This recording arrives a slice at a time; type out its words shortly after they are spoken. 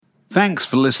Thanks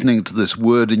for listening to this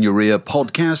Word in Your Ear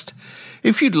podcast.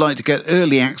 If you'd like to get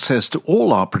early access to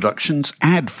all our productions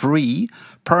ad-free,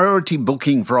 priority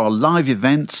booking for our live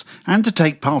events, and to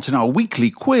take part in our weekly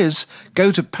quiz,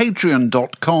 go to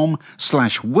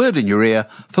patreon.com/wordinyourear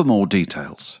for more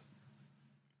details.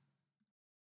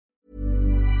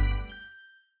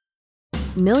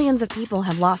 Millions of people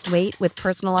have lost weight with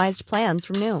personalized plans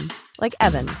from Noom. Like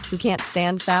Evan, who can't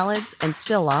stand salads and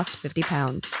still lost 50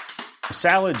 pounds.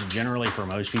 Salads generally for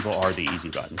most people are the easy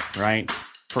button, right?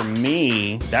 For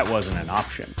me, that wasn't an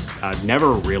option. I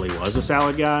never really was a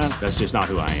salad guy. That's just not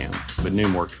who I am. But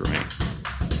Noom worked for me.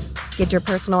 Get your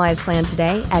personalized plan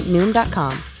today at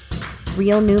Noom.com.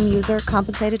 Real Noom user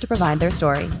compensated to provide their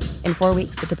story. In 4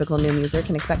 weeks, the typical Noom user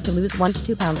can expect to lose 1 to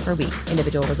 2 pounds per week.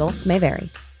 Individual results may vary.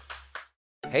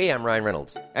 Hey, I'm Ryan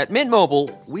Reynolds. At Mint Mobile,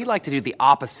 we like to do the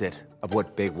opposite of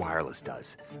what Big Wireless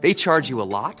does. They charge you a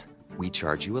lot. We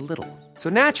charge you a little. So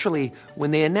naturally,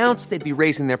 when they announced they'd be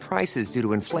raising their prices due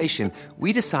to inflation,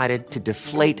 we decided to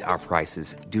deflate our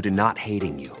prices due to not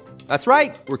hating you. That's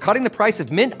right. We're cutting the price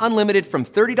of Mint Unlimited from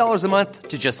 $30 a month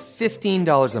to just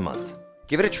 $15 a month.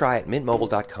 Give it a try at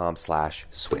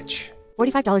mintmobile.com/switch.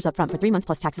 $45 up front for 3 months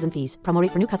plus taxes and fees. Promo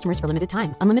rate for new customers for limited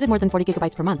time. Unlimited more than 40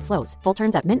 gigabytes per month. Slows full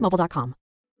terms at mintmobile.com.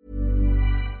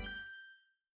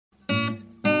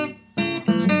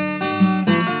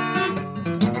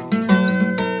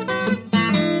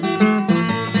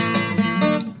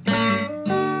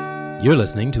 You're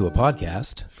listening to a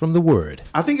podcast from The Word.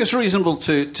 I think it's reasonable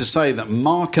to say that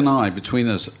Mark and I, between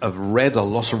us, have read a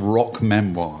lot of rock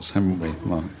memoirs, haven't we,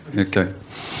 Mark? Okay.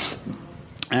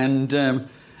 And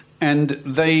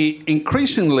they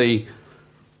increasingly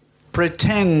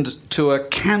pretend to a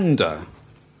candour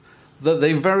that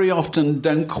they very often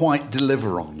don't quite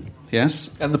deliver on. Yes?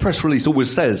 And the press release always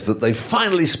says that they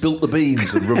finally spilt the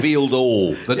beans and revealed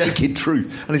all, the naked truth.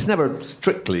 And it's never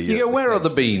strictly... You go, where are the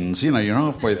beans? You know, you're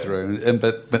halfway through.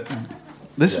 But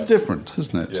this is different,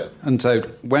 isn't it? Yeah. And so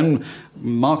when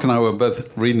Mark and I were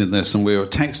both reading this and we were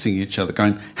texting each other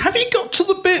going, have you got to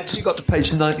the bit? You got to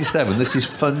page 97. This is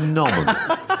phenomenal.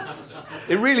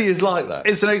 It really is like that.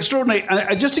 It's an extraordinary...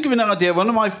 just to give you an idea, one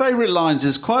of my favourite lines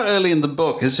is quite early in the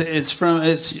book. It's from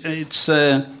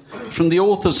the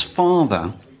author's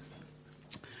father.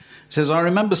 It says, I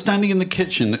remember standing in the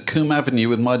kitchen at Coombe Avenue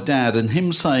with my dad and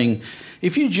him saying,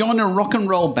 if you join a rock and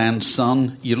roll band,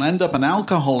 son, you'll end up an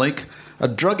alcoholic, a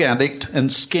drug addict and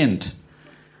skint.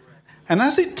 And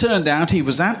as it turned out, he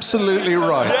was absolutely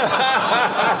right.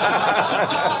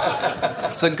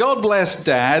 So God bless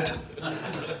Dad.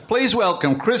 Please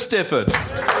welcome Chris Difford.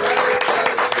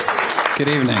 Good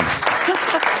evening.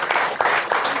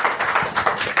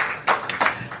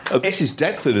 This is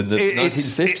Deptford in the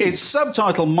 1950s. It's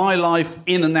subtitled My Life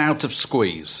in and Out of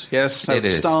Squeeze. Yes, so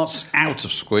it starts out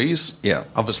of Squeeze. Yeah.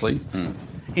 Obviously.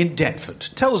 In Deptford.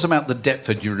 Tell us about the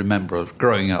Deptford you remember of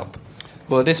growing up.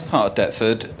 Well, this part of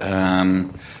Deptford,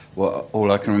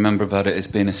 all I can remember about it is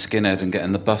being a skinhead and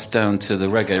getting the bus down to the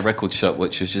reggae record shop,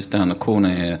 which was just down the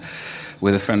corner here,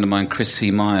 with a friend of mine, Chris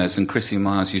C. Myers. And Chris C.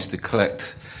 Myers used to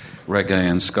collect reggae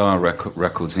and ska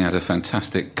records. He had a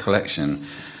fantastic collection.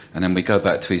 And then we'd go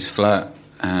back to his flat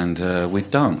and we'd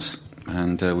dance.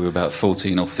 And we were about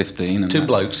 14 or 15. And Two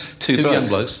blokes. Two young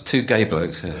blokes. Two gay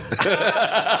blokes, yeah.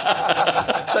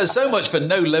 So much for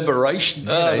no liberation.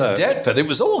 In Deptford, it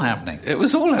was all happening. It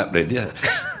was all happening, yeah.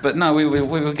 But no, we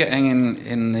were getting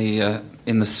in the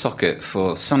socket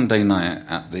for Sunday night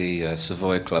at the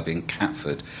Savoy Club in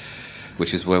Catford,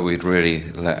 which is where we'd really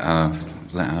let our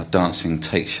dancing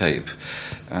take shape.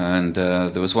 And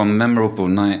there was one memorable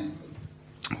night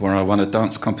where I won a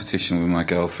dance competition with my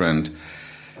girlfriend,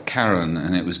 Karen,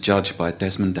 and it was judged by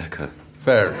Desmond Dekker.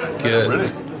 Very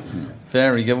good.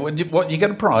 Very good. What, you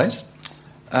get a prize?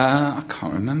 I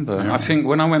can't remember. Yeah. I think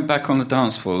when I went back on the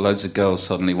dance floor, loads of girls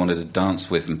suddenly wanted to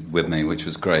dance with me, which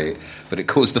was great, but it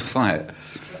caused a fight.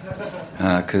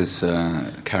 Because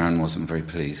Karen wasn't very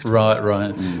pleased.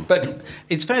 Right. But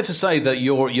it's fair to say that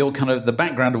your kind of the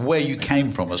background of where you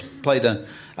came from has played a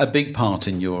big part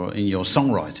in your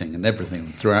songwriting and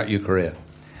everything throughout your career.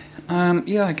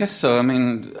 Yeah, I guess so. I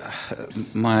mean,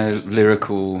 my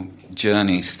lyrical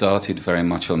journey started very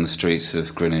much on the streets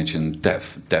of Greenwich and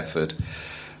Deptford.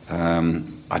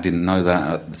 I didn't know that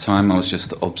at the time. I was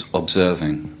just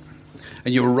observing.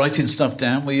 And you were writing stuff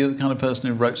down? Were you the kind of person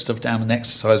who wrote stuff down in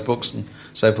exercise books and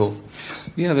so forth?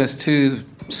 Yeah, there's two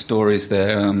stories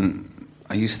there.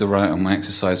 I used to write on my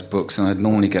exercise books, and I'd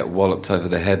normally get walloped over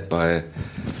the head by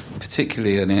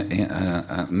particularly a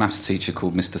maths teacher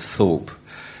called Mr. Thorpe,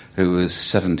 who was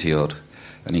 70-odd,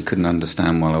 and he couldn't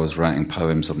understand while I was writing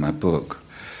poems on my book.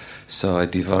 So I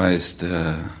devised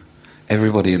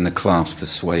everybody in the class to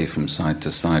sway from side to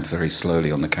side very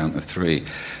slowly on the count of 3.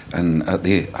 And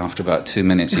after about 2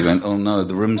 minutes, he went, "Oh no,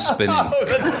 the room's spinning." Oh,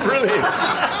 that's brilliant.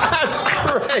 That's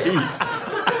great.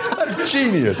 That's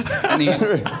genius.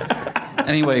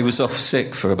 Anyway, he was off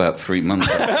sick for about 3 months.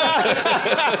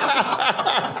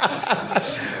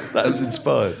 That was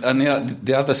inspired. And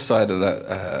the other side of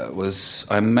that was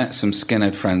I met some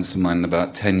skinhead friends of mine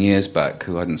about 10 years back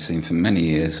who I hadn't seen for many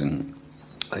years, and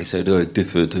they said, "Oh,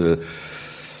 Difford,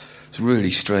 it's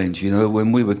really strange. You know,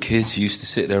 when we were kids, you used to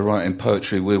sit there writing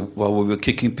poetry while we were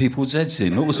kicking people's heads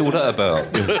in. What was all that about?"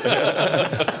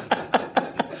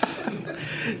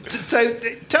 So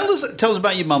tell us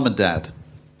about your mum and dad.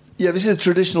 Yeah, this is a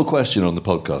traditional question on the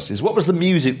podcast. What was the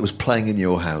music that was playing in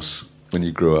your house when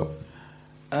you grew up?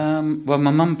 Well,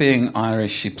 my mum being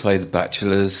Irish, she played the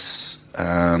Bachelors,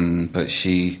 but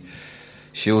she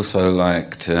also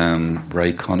liked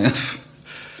Ray Conniff.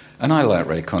 And I like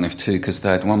Ray Conniff too, because they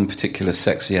had one particular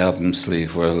sexy album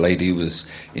sleeve where a lady was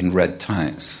in red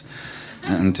tights.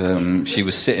 And she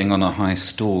was sitting on a high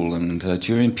stool, and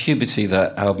during puberty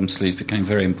that album sleeve became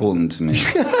very important to me.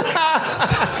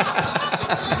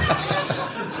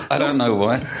 I don't know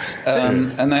why.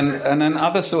 And then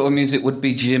other sort of music would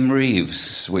be Jim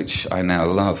Reeves, which I now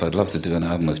love. I'd love to do an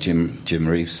album of Jim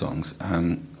Reeves songs.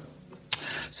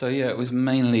 So yeah, it was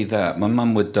mainly that. My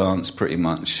mum would dance pretty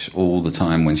much all the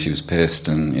time when she was pissed,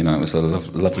 and it was a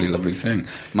lovely, lovely thing.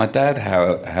 My dad,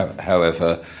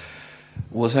 however,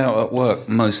 was out at work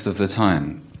most of the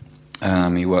time.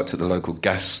 He worked at the local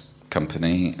gas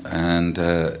company, and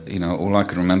all I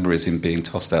can remember is him being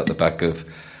tossed out the back of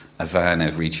a van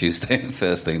every Tuesday and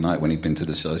Thursday night when he'd been to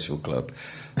the social club.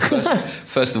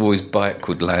 First of all, his bike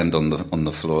would land on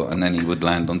the floor, and then he would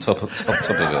land on top of it.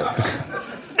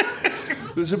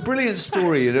 There's a brilliant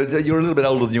story. You're a little bit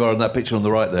older than you are on that picture on the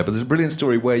right there, but there's a brilliant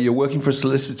story where you're working for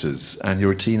solicitors and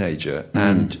you're a teenager,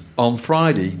 and on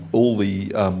Friday all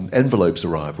the envelopes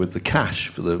arrive with the cash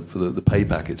for the pay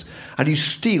packets, and you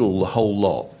steal the whole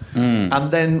lot.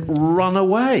 And then run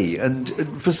away, and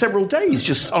for several days,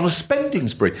 just on a spending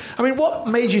spree. I mean, what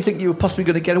made you think you were possibly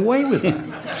going to get away with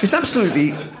that? It's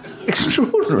absolutely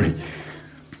extraordinary.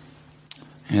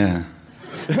 Yeah.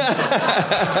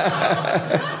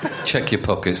 Check your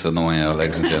pockets on the way out,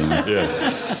 ladies and gentlemen. Yeah.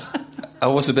 I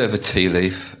was a bit of a tea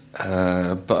leaf,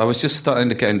 but I was just starting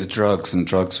to get into drugs, and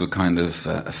drugs were kind of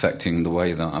affecting the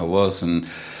way that I was, and I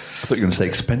thought you were going to say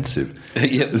expensive.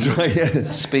 Yeah, that's right. Yeah.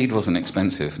 Speed wasn't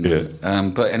expensive. No. Yeah.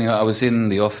 But anyway, I was in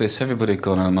the office. Everybody had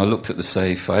gone home. I looked at the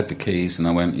safe. I had the keys, and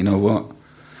I went, "You know what?"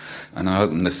 And I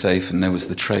opened the safe, and there was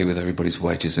the tray with everybody's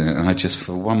wages in it. And I just,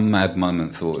 for one mad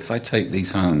moment, thought, if I take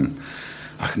these home,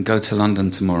 I can go to London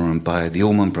tomorrow and buy the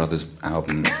Allman Brothers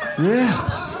album.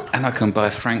 Yeah. And I can buy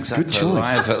Frank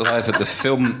Zappa live at the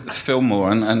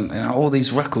Fillmore and all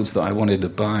these records that I wanted to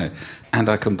buy. And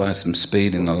I can buy some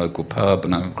Speed in the local pub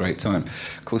and have a great time.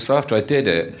 Of course, after I did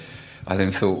it, I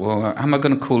then thought, well, how am I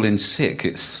going to call in sick?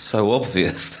 It's so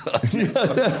obvious.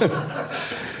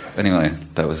 Anyway,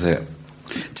 that was it.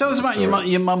 Tell us about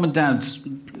your mum and dad's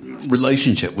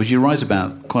relationship, which you write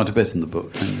about quite a bit in the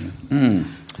book.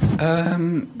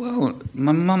 Well,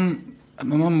 my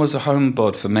mum was a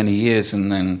homebod for many years,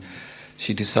 and then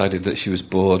she decided that she was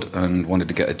bored and wanted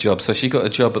to get a job. So she got a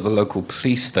job at the local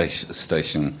police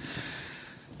station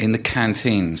in the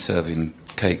canteen, serving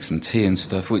cakes and tea and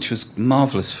stuff, which was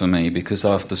marvellous for me, because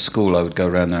after school I would go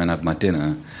around there and have my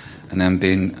dinner, and then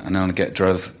get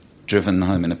driven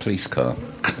home in a police car.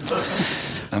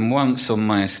 And once on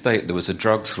my estate there was a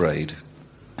drugs raid,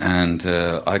 and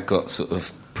I got sort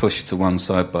of pushed to one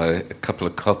side by a couple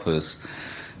of coppers,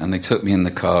 and they took me in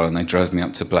the car and they drove me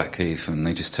up to Blackheath, and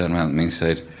they just turned around at me and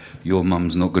said, "Your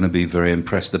mum's not going to be very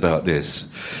impressed about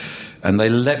this." And they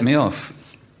let me off.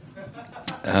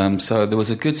 So there was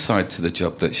a good side to the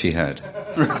job that she had.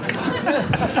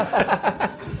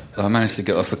 I managed to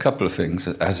get off a couple of things,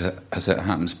 as it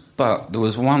happens. But there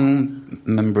was one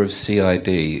member of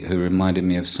CID who reminded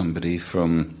me of somebody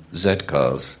from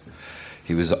Z-Cars.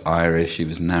 He was Irish, he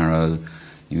was narrow,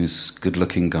 he was a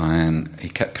good-looking guy, and he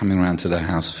kept coming around to their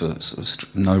house for sort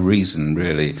of no reason,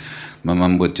 really. My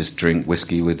mum would just drink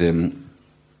whiskey with him.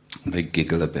 They'd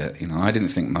giggle a bit. I didn't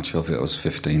think much of it. I was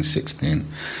 15, 16.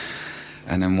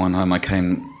 And then one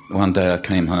day I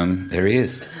came home, there he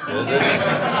is.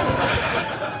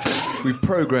 We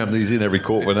program these in every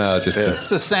quarter of an hour just It's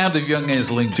the sound of young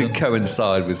Islington. to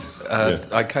coincide with...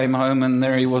 I came home and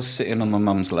there he was sitting on my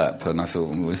mum's lap, and I thought,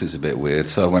 well, this is a bit weird.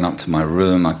 So I went up to my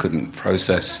room. I couldn't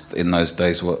process in those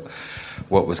days what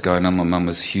was going on. My mum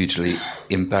was hugely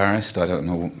embarrassed. I don't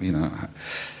know.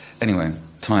 Anyway,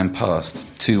 time passed.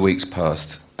 2 weeks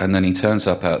passed. And then he turns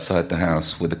up outside the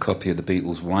house with a copy of the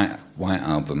Beatles' White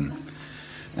Album.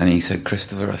 And he said,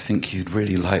 "Christopher, I think you'd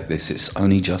really like this. It's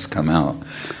only just come out."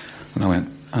 And I went,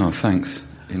 "Oh, thanks."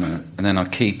 You know. And then I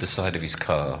keyed the side of his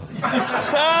car.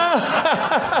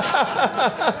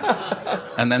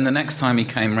 And then the next time he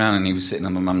came round and he was sitting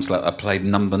on my mum's lap, I played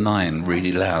Number 9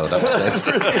 really loud upstairs.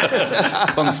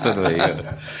 Constantly.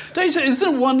 Yeah. Is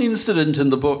there one incident in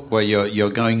the book where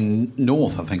you're going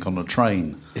north, I think, on a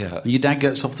train? Yeah. Your dad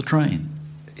gets off the train.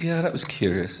 Yeah, that was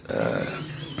curious.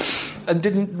 And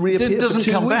didn't reappear. Doesn't for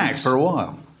 2 come weeks. back for a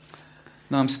while.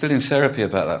 No, I'm still in therapy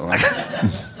about that one.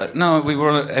 No, we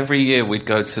were every year we'd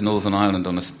go to Northern Ireland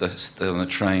on a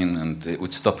train, and it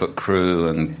would stop at Crewe,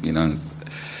 and you know,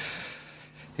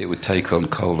 it would take on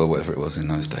coal or whatever it was in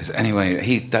those days.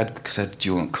 Anyway, Dad said, "Do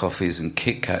you want coffees and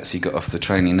Kit Kats?" He got off the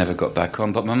train. He never got back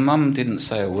on. But my mum didn't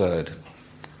say a word.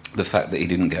 The fact that he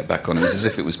didn't get back on, it was as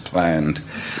if it was planned.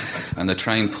 And the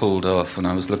train pulled off, and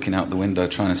I was looking out the window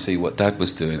trying to see what Dad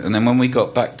was doing. And then when we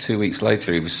got back 2 weeks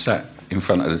later, he was sat in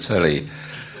front of the telly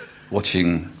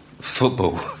watching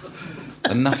football.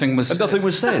 And nothing was said. And nothing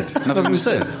was said. Nothing was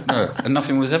said. No, and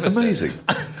nothing was ever Amazing.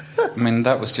 said. I mean,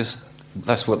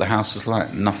 that's what the house was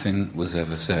like. Nothing was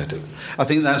ever said. I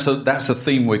think that's a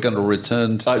theme we're going to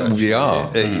return to. We are.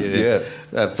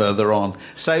 Further on.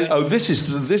 So, this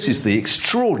is the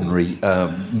extraordinary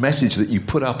message that you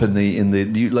put up in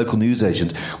the local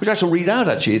newsagent, which I shall read out.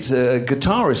 Actually, it's a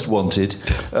guitarist wanted.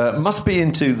 Must be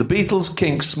into the Beatles,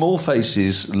 Kinks, Small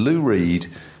Faces, Lou Reed,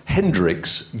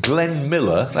 Hendrix, Glenn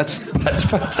Miller. That's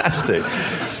fantastic.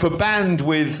 For band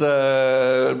with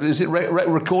is it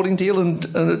recording deal and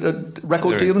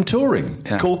record deal and touring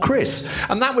called Chris.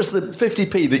 And that was the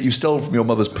 50p that you stole from your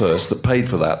mother's purse that paid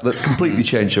for that completely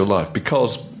changed your life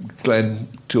because Glenn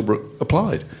Tilbrook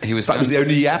applied. He was the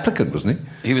only applicant, wasn't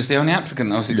he? He was the only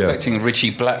applicant. I was expecting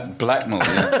Richie Blackmore.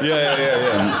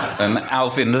 And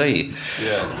Alvin Lee.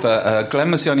 Yeah. But Glenn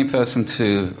was the only person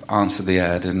to answer the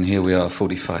ad, and here we are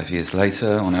 45 years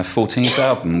later on our 14th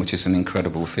album, which is an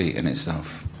incredible feat in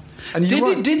itself. And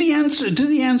did he answer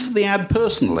the ad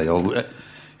personally, or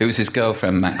it was his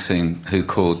girlfriend Maxine who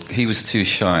called? He was too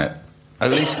shy.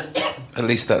 At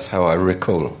least that's how I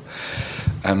recall.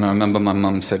 And I remember my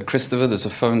mum said, "Christopher, there's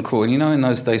a phone call." And you know, in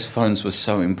those days, phones were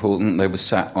so important. They were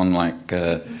sat on like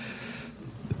a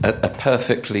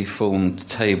perfectly formed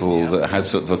table that had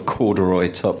sort of a corduroy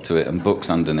top to it and books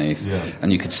underneath. Yeah.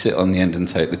 And you could sit on the end and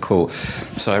take the call.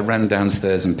 So I ran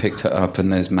downstairs and picked it up,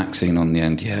 and there's Maxine on the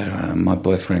end. My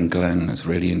boyfriend Glenn is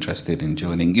really interested in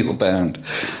joining your band.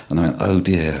 And I went, "Oh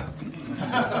dear,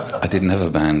 I didn't have a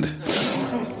band.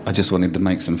 I just wanted to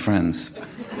make some friends."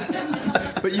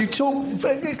 But you talk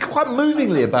quite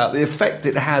movingly about the effect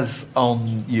it has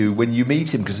on you when you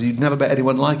meet him, because you'd never met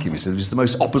anyone like him. You said he was the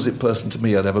most opposite person to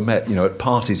me I'd ever met. You know, at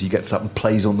parties he gets up and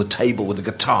plays on the table with a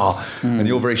guitar, and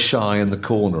you're very shy in the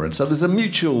corner. And so there's a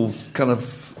mutual kind of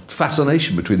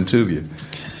fascination between the two of you.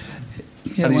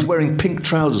 Yeah, and he's wearing pink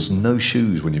trousers and no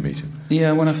shoes when you meet him.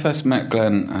 Yeah, when I first met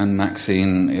Glenn and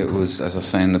Maxine, it was, as I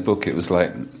say in the book, it was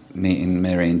like meeting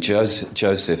Mary and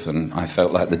Joseph, and I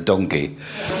felt like the donkey.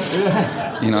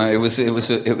 You know, it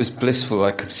was blissful.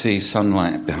 I could see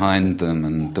sunlight behind them,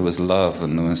 and there was love,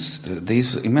 and there was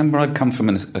these. Remember, I'd come from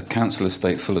a council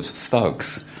estate full of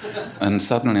thugs, and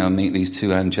suddenly I meet these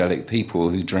two angelic people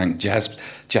who drank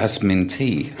jasmine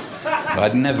tea.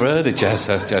 I'd never heard of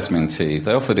jasmine tea.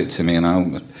 They offered it to me, and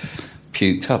I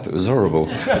puked up. It was horrible.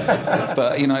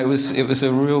 But you know, it was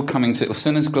a real coming to. As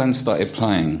soon as Glenn started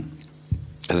playing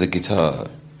the guitar,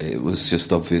 it was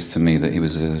just obvious to me that he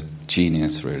was a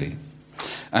genius, really.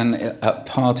 And at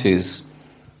parties,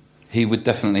 he would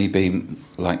definitely be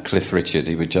like Cliff Richard.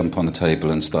 He would jump on a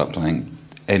table and start playing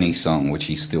any song, which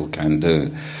he still can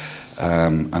do.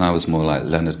 And I was more like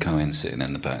Leonard Cohen, sitting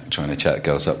in the back trying to chat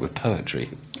girls up with poetry.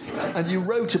 And you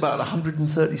wrote about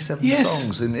 137 yes.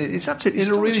 songs, and it's absolutely in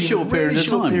a really short period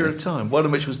of time. One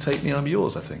of which was "Take Me, I'm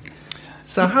Yours," I think.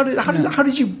 So how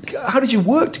did you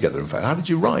work together? In fact, how did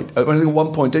you write? I think at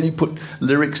one point, don't you put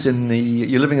lyrics in the?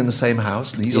 You're living in the same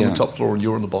house, and he's on the top floor, and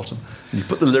you're on the bottom. And you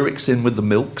put the lyrics in with the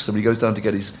milk. So when he goes down to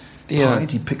get his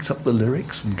pint, he picks up the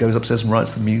lyrics and goes upstairs and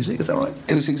writes the music. Is that right?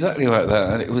 It was exactly like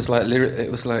that. And it was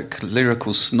like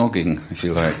lyrical snogging, if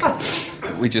you like.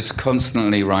 We're just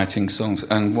constantly writing songs.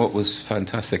 And what was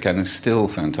fantastic, and is still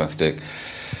fantastic,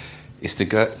 is to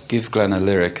give Glenn a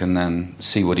lyric and then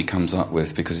see what he comes up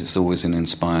with, because it's always an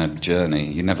inspired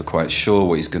journey. You're never quite sure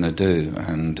what he's going to do.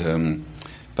 And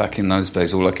back in those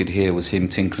days, all I could hear was him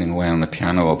tinkling away on the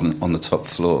piano on the top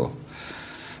floor.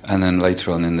 And then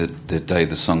later on in the day,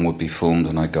 the song would be formed,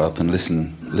 and I'd go up and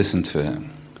listen to it.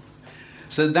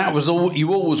 So that was all.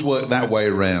 You always worked that way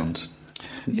around.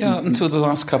 Yeah, up until the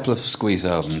last couple of Squeeze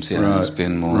albums, yeah, it's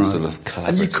been more sort of collaborative.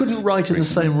 And you couldn't write in the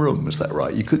same room, is that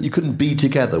right? You couldn't be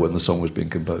together when the song was being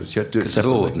composed. You had to do it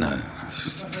separately. Lord, no.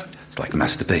 It's like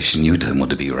masturbation. You don't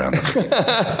want to be around.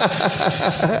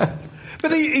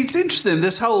 But it's interesting,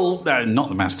 this whole... not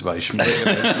the masturbation, but...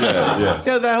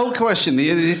 Yeah, the whole question.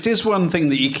 It is one thing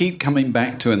that you keep coming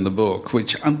back to in the book,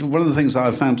 which one of the things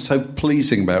I found so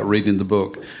pleasing about reading the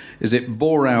book is it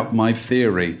bore out my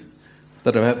theory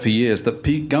that I've had for years, that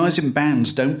guys in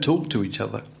bands don't talk to each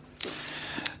other.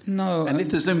 No. And if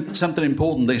there's something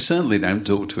important, they certainly don't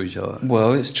talk to each other.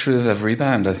 Well, it's true of every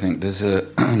band, I think. There's a...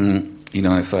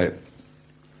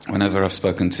 whenever I've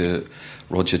spoken to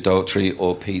Roger Daltrey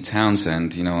or Pete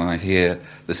Townsend, I hear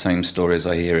the same stories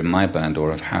I hear in my band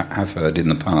or have heard in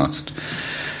the past.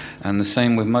 And the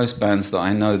same with most bands that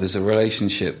I know, there's a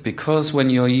relationship. Because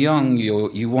when you're young,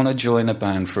 you want to join a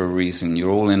band for a reason. You're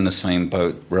all in the same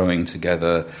boat, rowing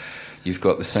together. You've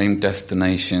got the same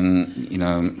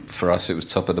destination. For us, it was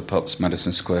Top of the Pops,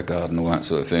 Madison Square Garden, all that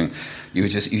sort of thing. You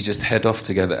just head off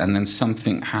together, and then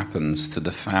something happens to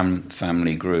the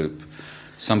family group.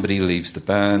 Somebody leaves the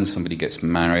band, somebody gets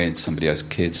married, somebody has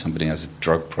kids, somebody has a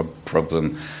drug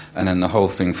problem, and then the whole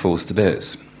thing falls to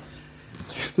bits.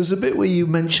 There's a bit where you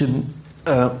mention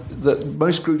that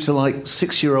most groups are like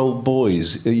 6-year-old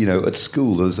boys, at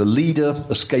school. There's a leader,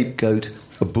 a scapegoat,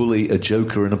 a bully, a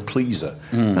joker, and a pleaser.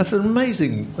 That's an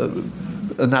amazing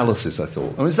analysis, I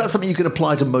thought. Is that something you can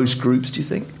apply to most groups, do you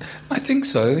think? I think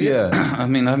so, yeah. I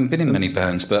mean, I haven't been in many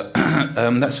bands, but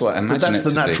that's what I imagine. But that's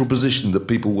the natural position that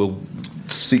people will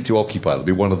seek to occupy. It'll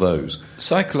be one of those.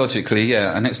 Psychologically,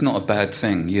 yeah, and it's not a bad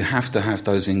thing. You have to have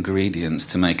those ingredients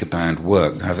to make a band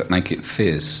work, make it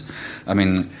fizz. I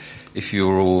mean, if you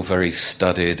were all very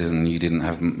studied and you didn't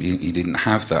have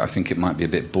that, I think it might be a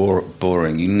bit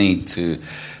boring. You need to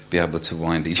be able to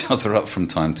wind each other up from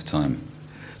time to time.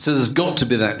 So there's got to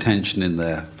be that tension in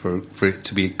there for it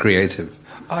to be creative.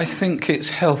 I think it's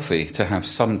healthy to have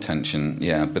some tension,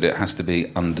 yeah, but it has to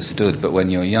be understood. But when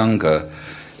you're younger,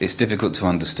 it's difficult to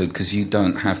understand because you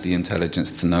don't have the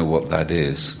intelligence to know what that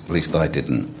is. At least I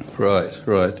didn't. Right.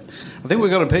 I think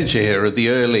we've got a picture here of the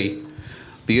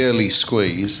early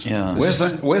Squeeze. Yeah.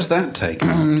 Where's that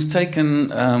taken? It's taken.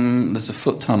 There's a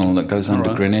foot tunnel that goes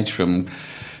under Greenwich from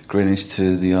Greenwich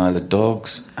to the Isle of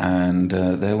Dogs, and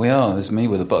there we are. There's me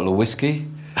with a bottle of whiskey,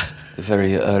 the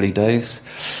very early days,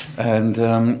 and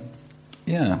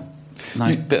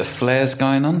nice bit of flares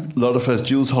going on. A lot of flares.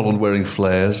 Jules Holland wearing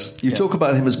flares. You talk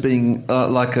about him as being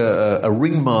like a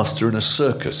ringmaster in a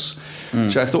circus,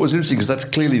 which I thought was interesting because that's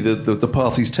clearly the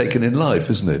path he's taken in life,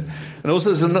 isn't it? And also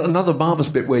there's another marvellous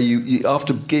bit where you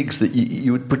after gigs that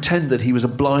you would pretend that he was a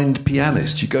blind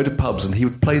pianist. You go to pubs and he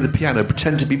would play the piano,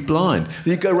 pretend to be blind. And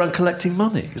you'd go around collecting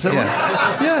money. Is that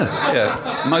right?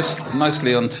 Yeah.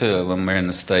 Mostly on tour when we're in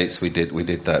the States we did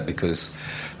that because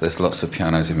there's lots of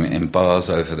pianos in bars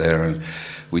over there, and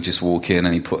we just walk in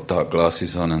and he put dark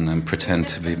glasses on and then pretend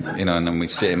to be, and then we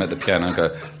sit him at the piano and go,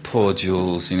 poor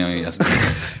Jules,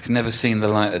 he's never seen the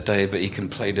light of day, but he can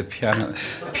play the piano.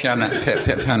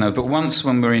 But once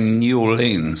when we're in New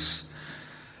Orleans,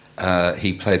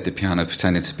 he played the piano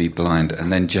pretending to be blind,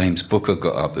 and then James Booker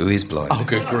got up, who is blind. Oh,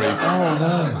 good grief. Oh,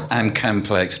 no. And can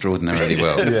play extraordinarily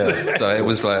well. Yeah. So it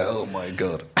was like, oh, my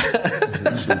God.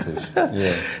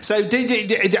 Yeah. So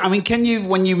can you,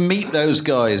 when you meet those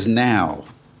guys now,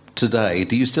 today,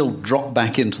 do you still drop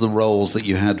back into the roles that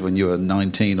you had when you were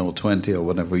 19 or 20 or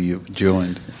whenever you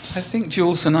joined? I think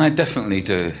Jules and I definitely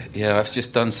do. Yeah, I've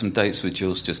just done some dates with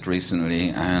Jules just recently,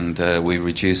 and we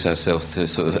reduce ourselves to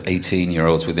sort of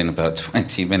 18-year-olds within about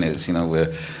 20 minutes.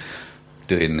 We're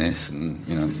doing this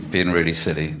and, being really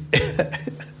silly.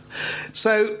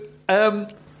 So...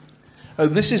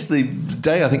 this is the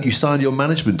day I think you signed your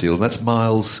management deal, and that's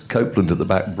Miles Copeland at the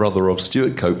back, brother of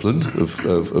Stuart Copeland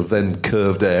of then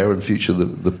Curved Air and future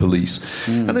the Police.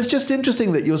 And it's just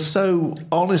interesting that you're so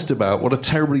honest about what a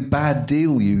terribly bad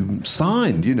deal you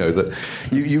signed. That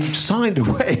you signed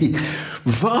away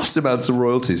vast amounts of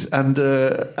royalties and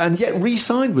yet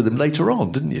re-signed with them later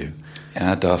on, didn't you?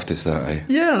 How daft is that, eh?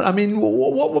 Yeah, I mean,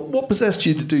 what possessed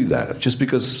you to do that? Just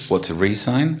because... What, to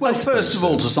re-sign? Well, first of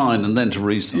all to sign and then to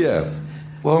re-sign. Yeah.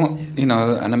 Well,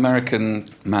 an American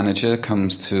manager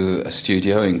comes to a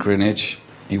studio in Greenwich.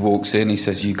 He walks in, he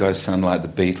says, you guys sound like the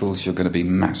Beatles, you're going to be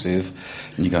massive.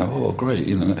 And you go, oh, great,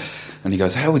 And he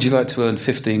goes, how would you like to earn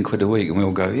 15 quid a week? And we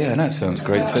all go, yeah, that sounds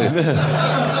great too.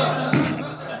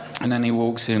 And And then he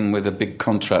walks in with a big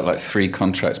contract, like 3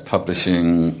 contracts,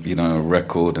 publishing, a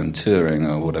record and touring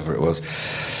or whatever it was.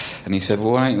 And he said,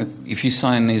 well, if you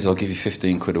sign these, I'll give you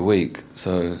 15 quid a week.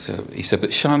 So he said,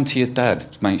 but show them to your dad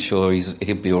to make sure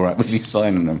he'd be all right with you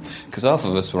signing them. Because half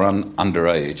of us were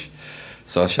underage.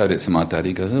 So I showed it to my dad.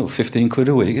 He goes, 15 quid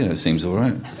a week? Yeah, it seems all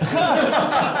right.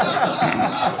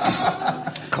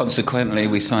 Consequently,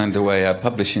 we signed away our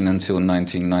publishing until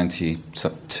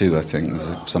 1992, I think.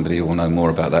 There's somebody who will know more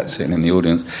about that sitting in the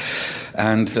audience.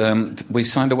 And we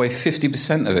signed away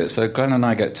 50% of it. So Glenn and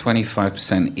I get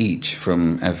 25% each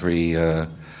from every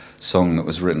song that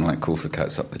was written, like Call for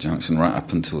Cats Up the Junction, right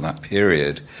up until that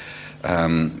period.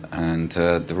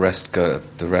 The rest goes.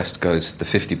 The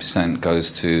 50%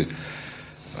 goes to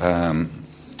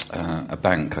a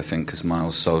bank, I think, because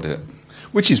Miles sold it.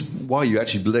 Which is why you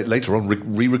actually later on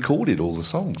re-recorded all the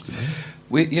songs,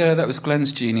 didn't you? That was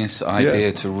Glenn's genius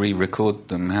idea to re-record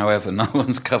them. However, no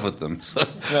one's covered them. So.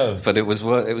 No. But it was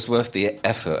worth the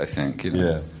effort, I think.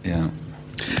 Yeah.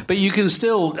 But you can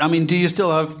still. I mean, do you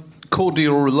still have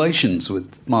cordial relations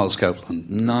with Miles Copeland?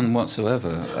 None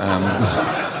whatsoever.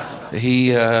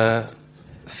 He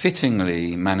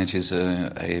fittingly manages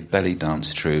a belly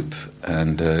dance troupe,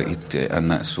 and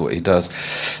that's what he does.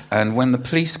 And when the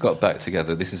Police got back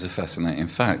together, this is a fascinating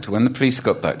fact. When the Police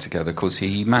got back together, of course,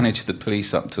 he managed the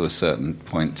Police up to a certain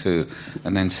point too,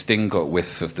 and then Sting got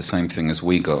whiff of the same thing as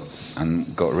we got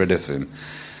and got rid of him.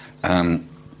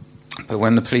 But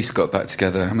when the Police got back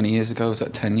together, how many years ago? Was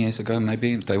that 10 years ago,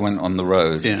 maybe? They went on the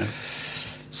road. Yeah.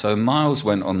 So Miles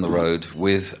went on the road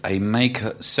with a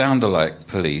sound-alike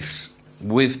Police,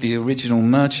 with the original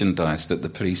merchandise that the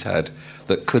Police had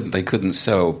that they couldn't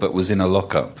sell, but was in a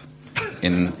lockup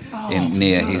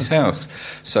near his house.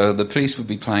 So the Police would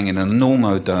be playing in a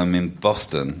Normo Dome in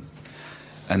Boston,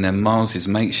 and then Miles's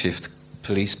makeshift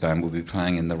police band would be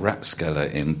playing in the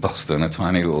Rathskeller in Boston, a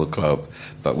tiny little club,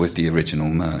 but with the original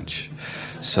merch.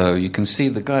 So you can see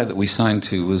the guy that we signed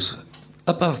to was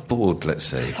above board, let's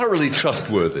say. Thoroughly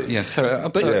trustworthy. Yes,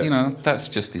 that's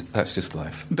just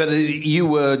life. But you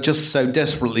were just so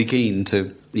desperately keen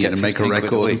to make a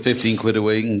record and 15 quid a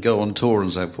week and go on tour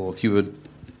and so forth. You would.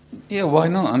 Yeah, why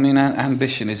not? I mean,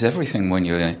 ambition is everything when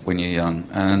you're young,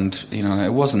 and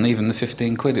it wasn't even the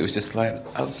 15 quid. It was just like,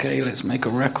 okay, let's make a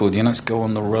record. Let's go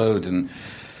on the road. And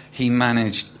he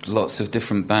managed lots of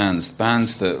different bands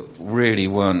that really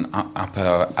weren't up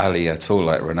our alley at all,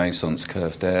 like Renaissance,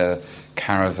 Curved Air,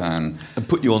 Caravan, and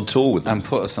put you on tour with them, and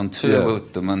put us on tour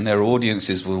with them, and their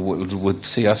audiences would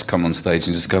see us come on stage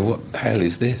and just go, "What the hell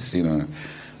is this?"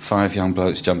 5 young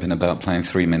blokes jumping about playing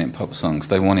 3-minute pop songs.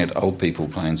 They wanted old people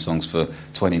playing songs for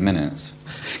 20 minutes.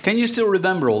 Can you still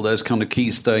remember all those kind of key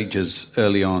stages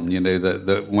early on?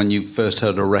 That when you first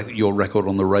heard your record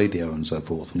on the radio and so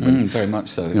forth. Very much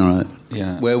so. Right.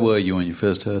 Yeah. Where were you when you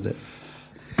first heard it?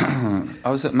 I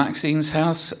was at Maxine's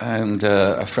house, and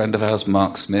a friend of ours,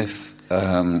 Mark Smith,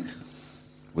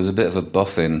 was a bit of a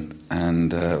boffin,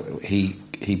 and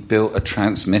he built a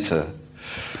transmitter,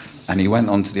 and he went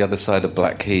on to the other side of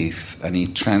Blackheath, and he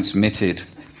transmitted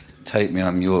 "Take Me,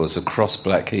 I'm Yours" across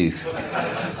Blackheath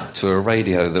to a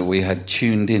radio that we had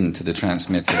tuned in to the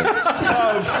transmitter.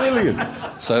 Oh, brilliant.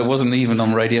 So it wasn't even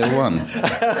on Radio 1.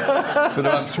 But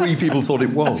about 3 people thought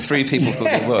it was. 3 people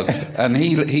thought it was. And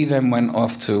he then went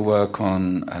off to work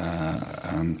on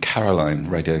Caroline,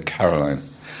 Radio Caroline.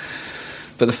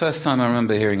 But the first time I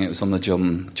remember hearing it was on the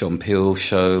John Peel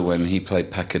show when he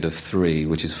played Packet of 3,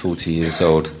 which is 40 years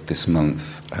old this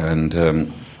month. And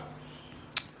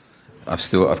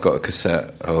I've got a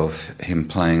cassette of him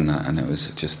playing that, and it was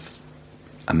just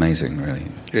amazing, really.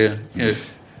 Yeah.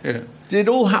 Did it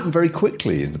all happen very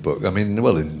quickly in the book? I mean, in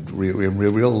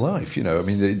real life, I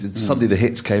mean, suddenly the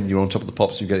hits came, you're on top of the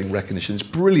pops, you're getting recognition. It's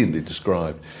brilliantly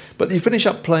described. But you finish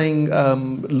up playing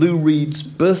Lou Reed's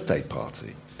birthday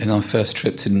party. In our first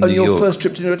trip to New York. Your first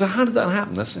trip to New York. How did that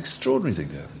happen? That's an extraordinary thing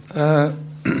to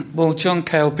happen. Well, John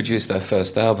Cale produced our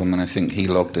first album, and I think he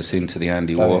logged us into the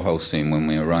Andy Warhol scene when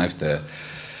we arrived there.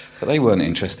 But they weren't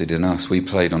interested in us. We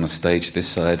played on a stage this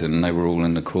side, and they were all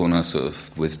in the corner, sort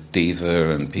of with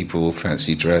diva and people all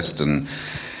fancy dressed, and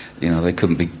they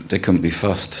couldn't be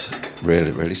fussed,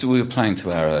 really. So we were playing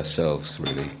to ourselves,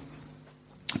 really.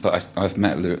 But I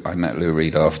met Lou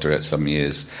Reed after it some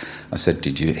years. I said,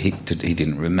 He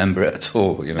didn't remember it at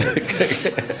all.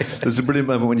 There's a brilliant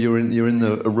moment when you're in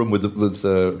a room with the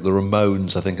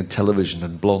Ramones, I think, and Television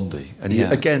and Blondie, and you,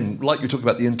 again, like you talk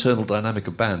about the internal dynamic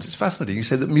of bands, it's fascinating. You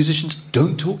say that musicians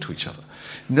don't talk to each other.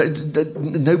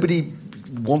 Nobody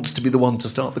wants to be the one to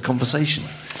start the conversation.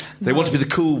 They want to be the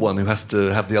cool one who has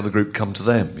to have the other group come to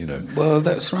them, you know. Well,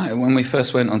 that's right. When we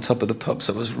first went on Top of the Pops,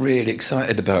 I was really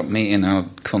excited about meeting our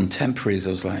contemporaries. I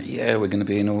was like, yeah, we're going to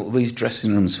be in all these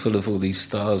dressing rooms full of all these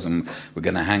stars, and we're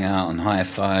going to hang out and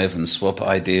high-five and swap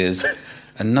ideas,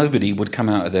 and nobody would come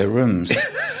out of their rooms.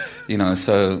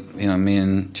 So me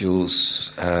and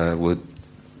Jules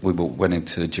we went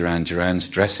into Duran Duran's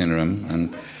dressing room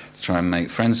and to try and make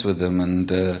friends with them, and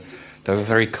they were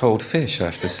very cold fish, I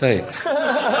have to say.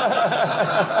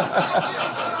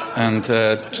 And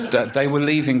they were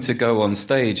leaving to go on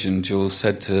stage, and Jules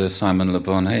said to Simon Le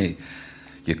Bon, "Hey,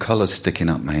 your collar's sticking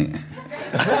up, mate."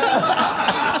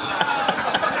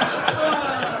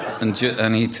 And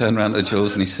he turned around to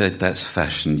Jules and he said, "That's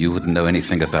fashion. You wouldn't know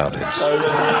anything about it." Oh,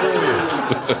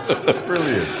 that's brilliant.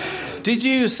 Brilliant. Did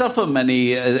you suffer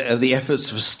many of the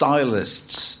efforts of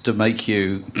stylists to make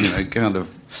you, kind of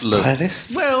look...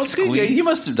 Stylists? Well, did you? You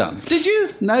must have done. Did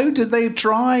you? No? Did they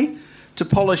try to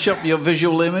polish up your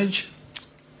visual image?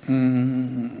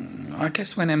 I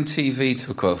guess when MTV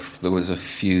took off, there was a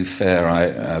few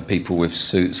fair people with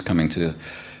suits coming to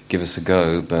give us a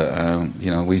go, but,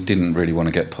 we didn't really want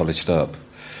to get polished up.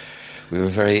 We were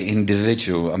very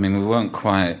individual. I mean, we weren't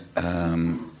quite...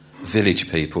 village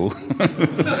people.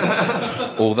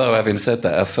 Although, having said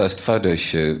that, our first photo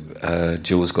shoot,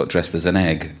 Jules got dressed as an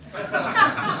egg,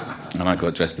 and I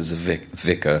got dressed as a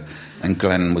vicar, and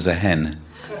Glenn was a hen.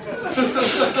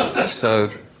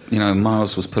 So,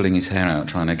 Miles was pulling his hair out,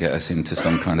 trying to get us into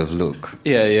some kind of look.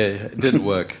 Yeah. It didn't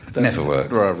work. Never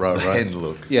worked. Right. Hen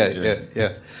look.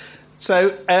 Yeah. So,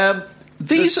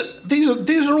 these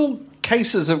are all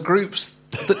cases of groups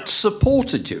that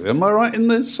supported you. Am I right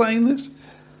in saying this?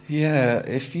 Yeah,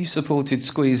 if you supported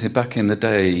Squeezy back in the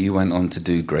day, you went on to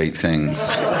do great things.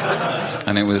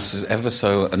 And it was ever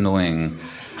so annoying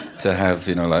to have,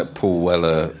 like Paul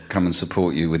Weller come and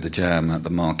support you with the Jam at the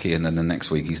Marquee, and then the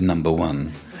next week he's number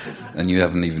one, and you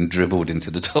haven't even dribbled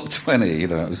into the top 20.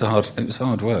 It was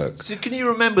hard work. So can you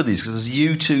remember these? Because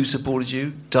U2 supported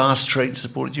you, Dire Straits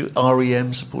supported you,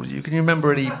 REM supported you. Can you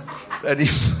remember any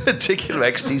particular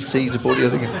XTC supported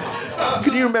you?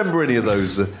 Can you remember any of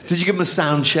those? Did you give them a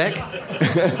sound check?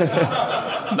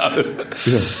 No.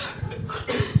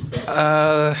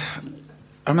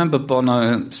 I remember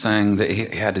Bono saying that he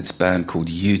had his band called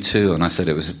U2, and I said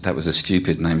that was a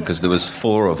stupid name because there was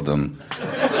 4 of them.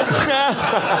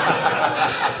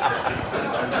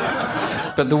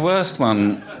 But the worst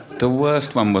one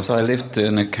was I lived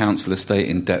in a council estate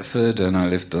in Deptford, and I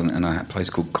lived in a place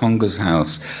called Conger's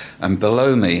House, and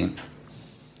below me,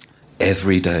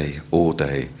 every day, all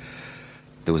day,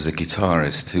 there was a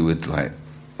guitarist who would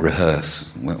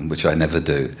rehearse, which I never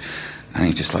do, and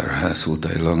he'd just rehearse all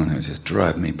day long, and it would just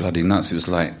drive me bloody nuts. It was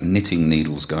like knitting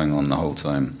needles going on the whole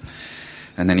time.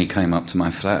 And then he came up to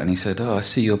my flat and he said, "Oh, I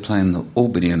see you're playing the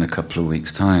Albany in a couple of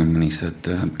weeks' time." And he said,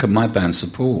 "Can my band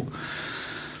support?"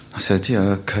 I said,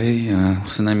 "Yeah, okay.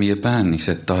 What's the name of your band?" And he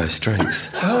said, "Dire Straits."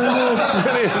 Oh,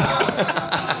 brilliant.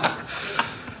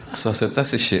 So I said,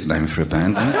 "That's a shit name for a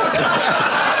band, isn't it?"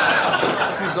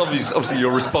 This is obviously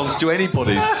your response to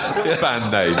anybody's band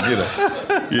name,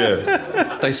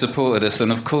 Yeah. They supported us,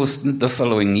 and of course, the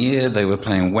following year they were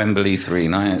playing Wembley 3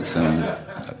 nights,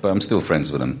 but I'm still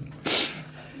friends with them.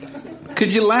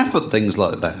 Could you laugh at things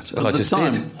like that? Well, I just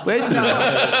time? did. Wait, no.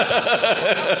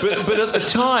 But at the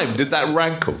time, did that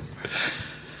rankle?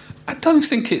 I don't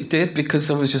think it did, because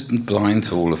I was just blind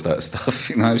to all of that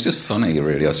stuff. It was just funny,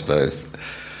 really, I suppose.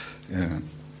 Yeah.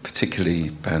 Particularly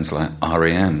bands like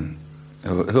REM,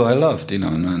 who I loved,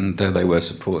 and there they were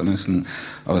supporting us, and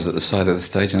I was at the side of the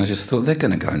stage, and I just thought, they're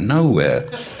going to go nowhere.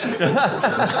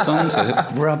 The songs are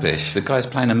rubbish. The guy's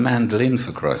playing a mandolin,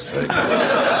 for Christ's sake.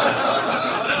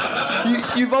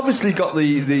 You've obviously got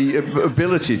the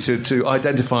ability to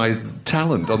identify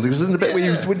talent on because in the bit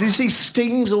where did you see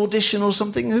Sting's audition or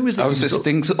something? Who was that? I was at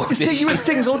Sting's audition. You were at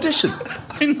Sting's audition.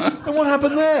 I know. And what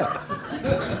happened there?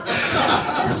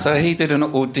 So he did an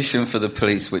audition for the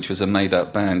Police, which was a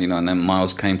made-up band, and then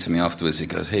Miles came to me afterwards. He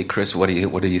goes, "Hey, Chris, what do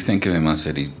you think of him?" I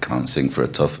said, "He can't sing for a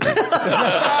toffee."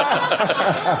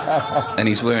 And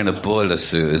he's wearing a boiler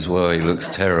suit as well. He looks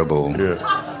terrible.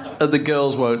 Yeah. And the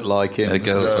girls won't like him. The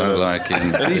girls won't like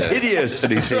him. And he's hideous.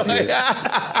 And he's hideous.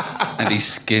 And he's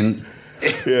skint.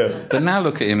 Yeah. But now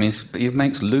look at him. He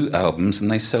makes loot albums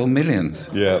and they sell millions.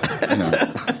 Yeah.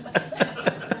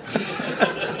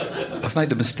 I've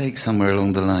made a mistake somewhere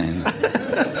along the line.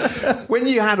 When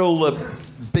you had all the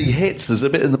big hits, there's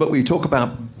a bit in the book where you talk about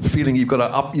feeling you've got to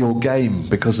up your game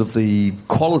because of the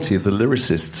quality of the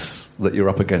lyricists that you're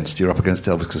up against. You're up against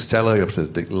Elvis Costello, you're up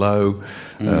against Dick Lowe,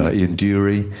 Ian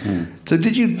Dury. So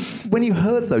did you, when you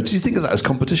heard those, did you think of that as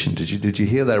competition? Did you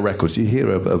hear their records? Did you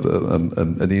hear an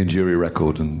Ian Dury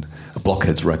record and a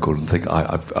Blockheads record and think,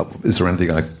 is there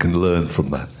anything I can learn from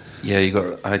that? Yeah,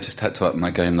 I just had to up my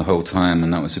game the whole time,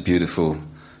 and that was a beautiful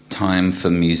time for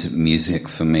music. Music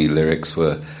for me, lyrics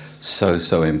were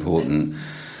so important.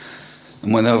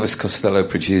 And when Elvis Costello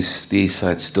produced the East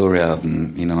Side Story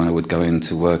album, I would go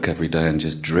into work every day and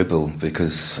just dribble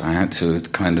because I had to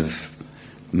kind of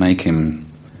make him,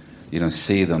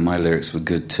 see that my lyrics were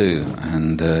good too.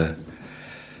 And,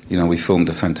 we formed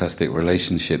a fantastic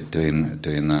relationship doing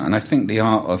that. And I think the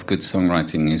art of good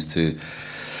songwriting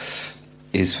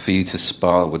is for you to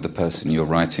spar with the person you're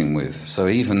writing with. So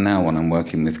even now when I'm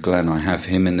working with Glenn, I have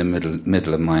him in the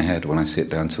middle of my head when I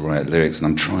sit down to write lyrics, and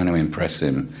I'm trying to impress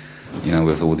him.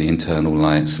 With all the internal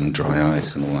lights and dry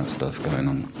ice and all that stuff going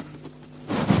on.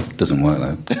 Doesn't work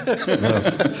though.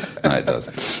 No, it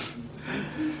does.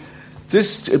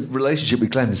 This relationship with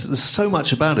Glenn, there's so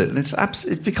much about it, and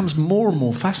it becomes more and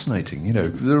more fascinating.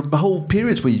 There are whole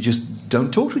periods where you just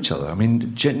don't talk to each other. I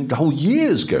mean, whole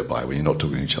years go by when you're not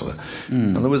talking to each other.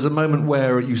 And there was a moment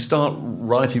where you start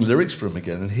writing lyrics for him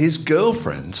again, and his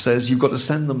girlfriend says, "You've got to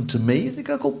send them to me." Is it a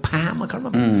girl called Pam? I can't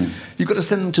remember. You've got to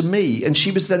send them to me, and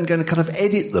she was then going to kind of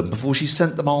edit them before she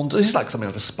sent them on. This is like something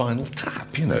like a Spinal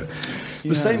Tap,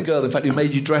 The same girl, in fact, who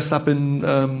made you dress up in,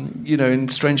 in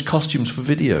strange costumes for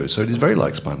videos. So it is very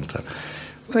like Spinal Tap.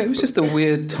 Well, it was just a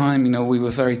weird time,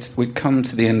 we'd come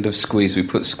to the end of Squeeze, we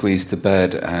put Squeeze to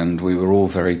bed, and we were all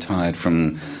very tired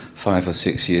from 5 or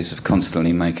 6 years of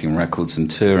constantly making records and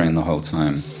touring the whole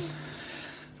time.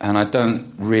 And I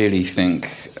don't really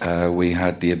think we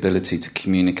had the ability to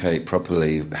communicate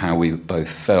properly how we both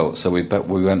felt, so we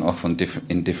went off in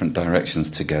different directions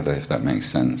together, if that makes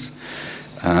sense.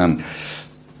 And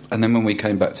then when we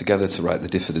came back together to write the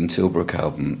Difford and Tilbrook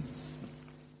album,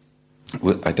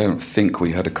 I don't think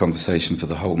we had a conversation for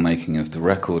the whole making of the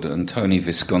record, and Tony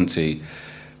Visconti,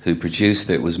 who produced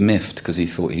it, was miffed because he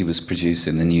thought he was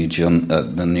producing the new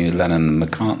Lennon and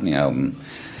McCartney album,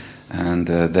 and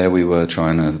there we were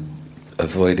trying to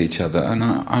avoid each other. And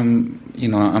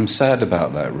I'm sad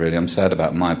about that. Really, I'm sad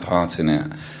about my part in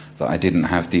it, that I didn't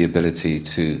have the ability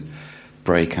to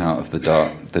break out of the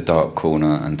dark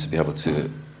corner and to be able to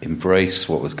embrace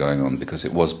what was going on, because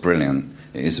it was brilliant.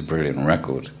 It is a brilliant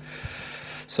record.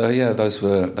 So yeah, those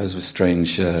were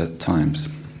strange times.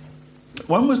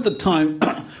 When was the time?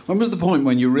 When was the point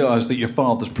when you realised that your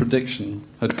father's prediction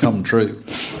had come true?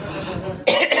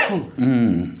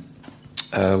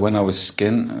 When I was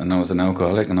skint, and I was an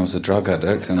alcoholic, and I was a drug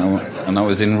addict, and I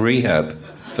was in rehab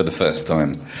for the first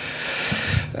time.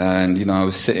 And I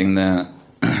was sitting there.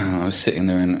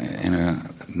 in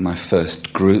my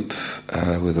first group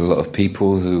with a lot of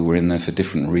people who were in there for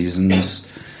different reasons.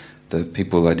 The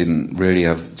people I didn't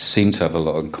really seem to have a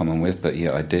lot in common with, but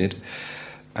yeah, I did.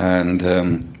 And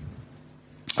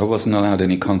I wasn't allowed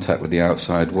any contact with the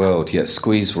outside world, yet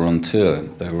Squeeze were on tour.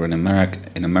 They were in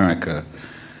America,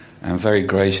 and very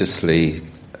graciously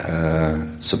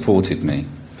supported me.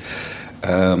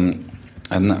 And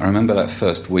I remember that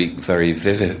first week very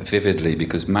vividly,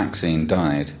 because Maxine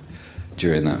died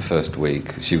during that first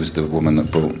week. She was the woman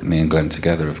that brought me and Glenn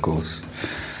together, of course.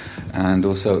 And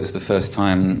also it was the first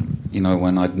time,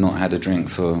 when I'd not had a drink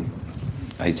for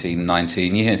 18,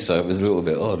 19 years, so it was a little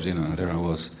bit odd, there I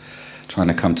was trying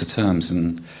to come to terms.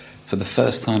 And for the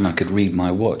first time I could read my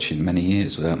watch in many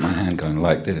years without my hand going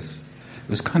like this. It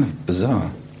was kind of bizarre.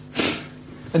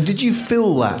 And did you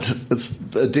fill that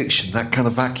addiction, that kind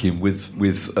of vacuum, with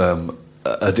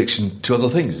addiction to other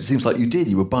things? It seems like you did.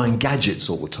 You were buying gadgets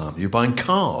all the time. You were buying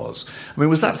cars. I mean,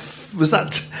 was that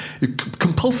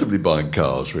compulsively buying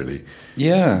cars, really?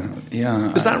 Yeah.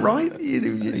 Is that right?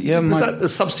 Was that a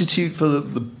substitute for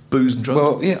the booze and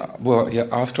drugs? Well, yeah.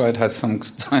 After I'd had some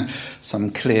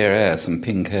clear air, some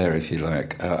pink air, if you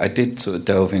like, I did sort of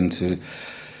delve into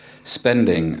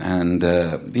spending, and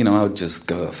I would just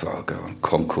go on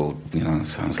Concorde,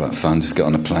 sounds like fun, just get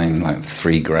on a plane, like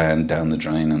 $3,000 down the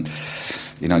drain, and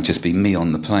just be me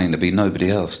on the plane. There'd be nobody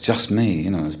else, just me.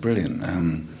 It was brilliant.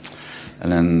 And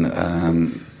then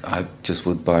I just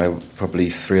would buy probably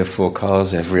 3 or 4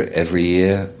 cars every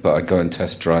year, but I'd go and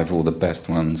test drive all the best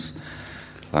ones,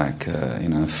 like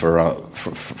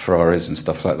Ferraris and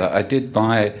stuff like that. I did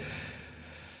buy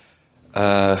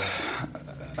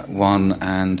one,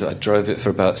 and I drove it for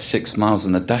about 6 miles,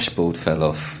 and the dashboard fell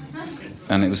off,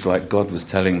 and it was like God was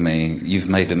telling me, "You've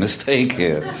made a mistake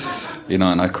here." You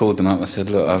know, and I called them up. I said,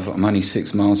 look, I'm only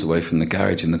 6 miles away from the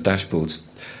garage and the dashboard's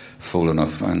fallen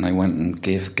off. And they went and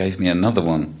gave me another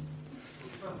one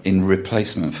in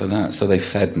replacement for that. So they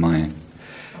fed my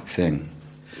thing.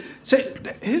 So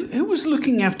who was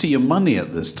looking after your money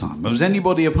at this time? Was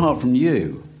anybody apart from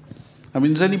you? I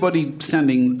mean, is anybody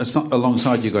standing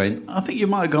alongside you going, I think you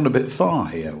might have gone a bit far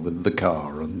here with the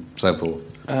car and so forth?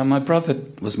 My brother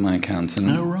was my accountant.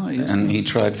 Oh, right. And he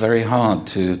tried very hard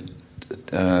to...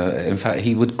 in fact,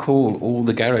 he would call all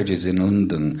the garages in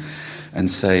London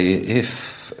and say,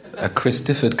 if a Chris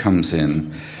Difford comes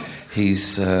in,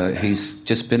 he's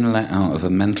just been let out of a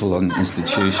mental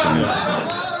institution.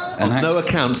 And no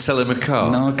account, sell him a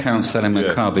car. No account, sell him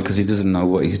a car because he doesn't know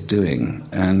what he's doing.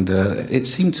 And it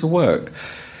seemed to work.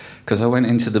 Because I went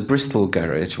into the Bristol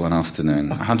garage one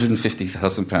afternoon, a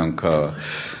 £150,000 car,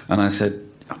 and I said,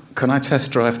 can I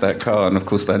test drive that car? And of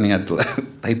course, they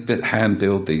hand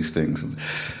build these things. And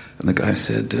the guy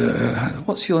said,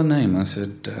 what's your name? I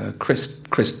said, Chris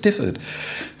Difford.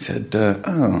 He said,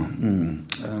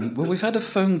 well, we've had a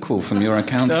phone call from your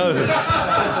accountant.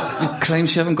 He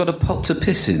claims you haven't got a pot to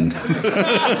piss in.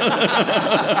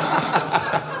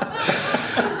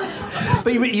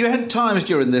 But you had times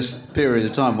during this period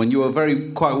of time when you were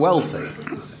quite wealthy,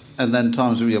 and then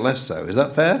times when you're less so. Is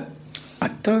that fair? I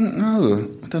don't know.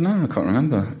 I can't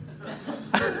remember.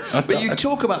 But you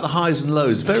talk about the highs and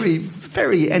lows very,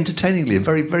 very entertainingly and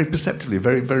very, very perceptively,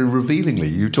 very, very revealingly.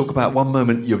 You talk about one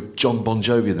moment you're John Bon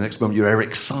Jovi, the next moment you're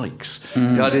Eric Sykes.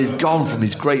 The idea you've gone from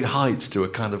these great heights to a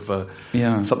kind of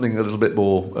something a little bit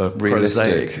more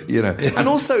realistic, prosaic, you know. And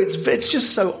also, it's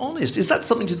just so honest. Is that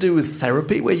something to do with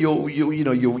therapy, where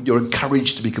you're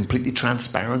encouraged to be completely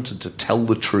transparent and to tell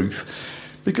the truth?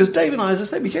 Because Dave and I, as I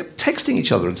say, we kept texting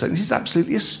each other and saying, this is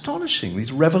absolutely astonishing,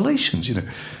 these revelations, you know.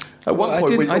 At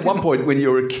one point, when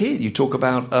you were a kid, you talk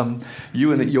about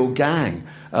you and your gang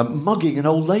mugging an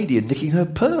old lady and nicking her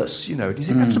purse, you know. And you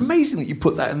think, that's amazing that you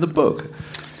put that in the book.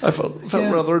 I felt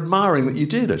rather admiring that you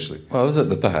did, actually. Well, I was at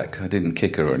the back. I didn't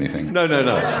kick her or anything. No.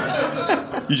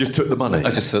 You just took the money.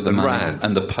 I just took the money. Ran.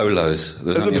 And the polos.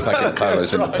 There was only a packet of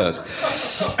polos in the purse.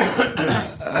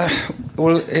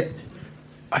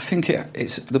 I think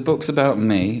it's the book's about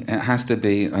me. It has to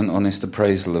be an honest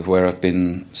appraisal of where I've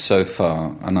been so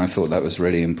far, and I thought that was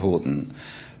really important.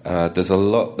 There's a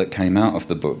lot that came out of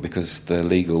the book because the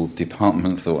legal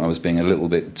department thought I was being a little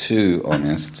bit too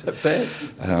honest. I bet.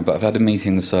 But I've had a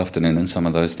meeting this afternoon, and some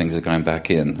of those things are going back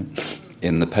in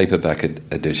the paperback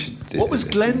edition. What was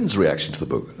Glenn's reaction to the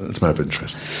book? That's a matter of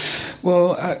interest.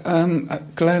 Well,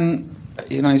 Glenn...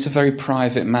 You know, he's a very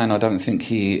private man. I don't think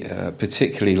he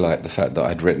particularly liked the fact that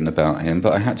I'd written about him,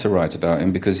 but I had to write about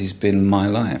him because he's been my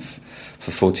life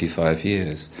for 45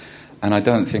 years. And I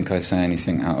don't think I say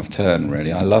anything out of turn,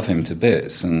 really. I love him to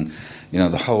bits. And, you know,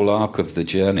 the whole arc of the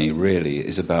journey really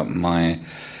is about my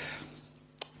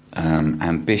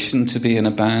ambition to be in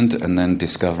a band and then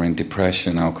discovering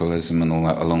depression, alcoholism and all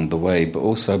that along the way, but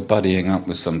also buddying up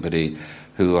with somebody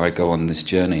who I go on this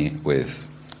journey with.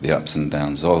 The ups and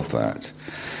downs of that.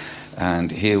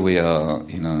 And here we are,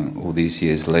 you know, all these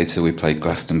years later. We played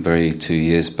Glastonbury 2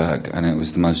 years back, and it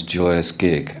was the most joyous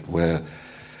gig where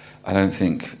I don't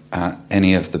think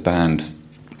any of the band,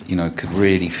 you know, could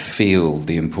really feel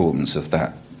the importance of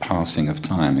that passing of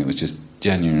time. It was just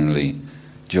genuinely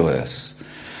joyous.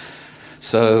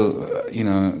 So, you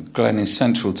know, Glenn is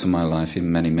central to my life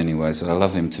in many, many ways. I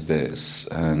love him to bits,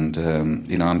 and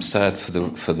you know, I'm sad for the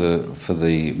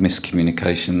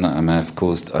miscommunication that I may have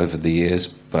caused over the years.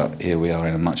 But here we are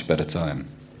in a much better time.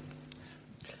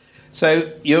 So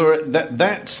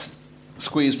that's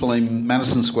Squeeze playing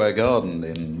Madison Square Garden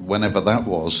in whenever that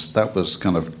was. That was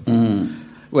kind of.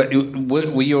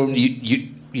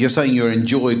 You're saying you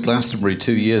enjoyed Glastonbury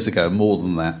 2 years ago more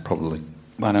than that, probably.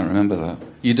 I don't remember that.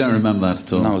 You don't remember that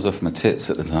at all? No, I was off my tits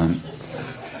at the time.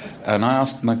 And I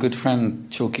asked my good friend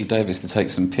Chalky Davis to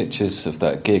take some pictures of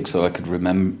that gig so I could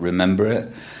remember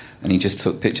it. And he just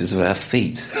took pictures of our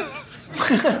feet.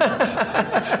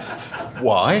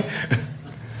 Why?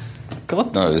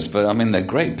 God knows, but I mean, they're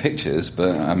great pictures,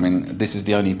 but I mean, this is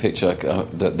the only picture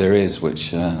that there is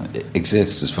which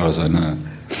exists as far as I know.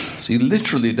 So you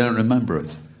literally don't remember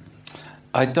it?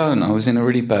 I don't. I was in a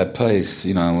really bad place.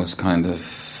 You know, I was kind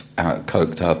of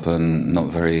coked up and not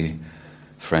very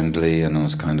friendly, and I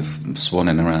was kind of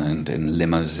swanning around in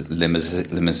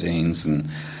limousines and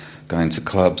going to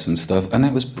clubs and stuff, and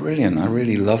it was brilliant. I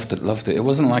really loved it. It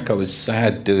wasn't like I was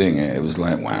sad doing it. It was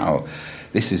like, wow,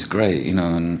 this is great, you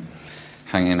know, and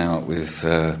hanging out with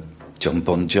John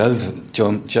Bon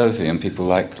Jovi and people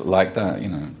like that, you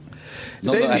know.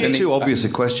 It's too obvious a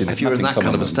question. If you're in that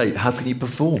kind of a state, how can you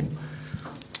perform?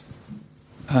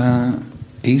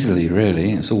 Easily,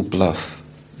 really. It's all bluff.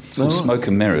 It's all smoke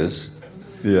and mirrors.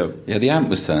 Yeah. Yeah, the amp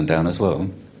was turned down as well.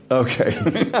 Okay.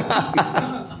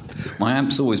 My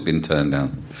amp's always been turned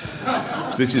down.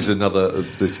 This is another...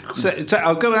 So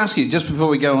I've got to ask you, just before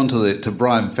we go on to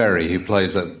Brian Ferry, who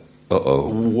plays a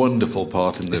wonderful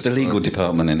part in this. It's the legal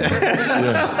department in it.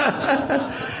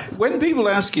 When people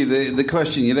ask you the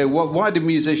question, why do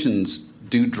musicians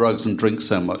do drugs and drink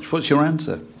so much? What's your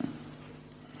answer?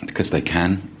 Because they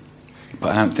can.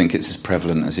 But I don't think it's as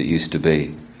prevalent as it used to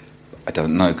be. I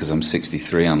don't know, because I'm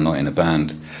 63, I'm not in a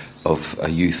band of a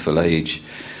youthful age.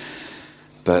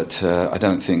 But I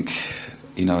don't think,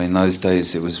 in those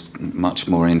days it was much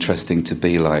more interesting to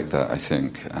be like that, I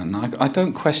think. And I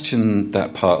don't question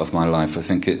that part of my life. I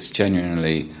think it's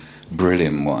genuinely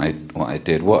brilliant what I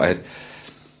did. What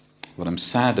I'm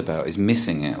sad about is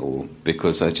missing it all,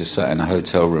 because I just sat in a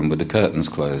hotel room with the curtains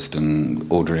closed and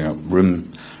ordering up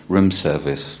room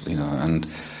service,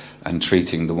 and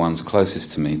treating the ones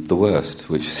closest to me the worst,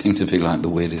 which seemed to be like the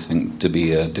weirdest thing to be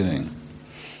doing.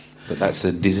 But that's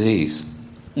a disease.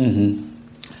 Mm-hmm.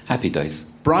 Happy days.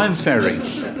 Brian Ferry.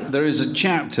 There is a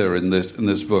chapter in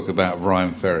this book about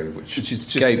Brian Ferry,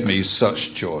 which gave me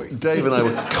such joy. Dave and I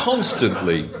were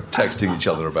constantly texting each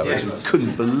other about this. We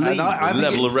couldn't believe the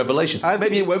level of revelation.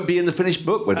 Maybe it won't be in the finished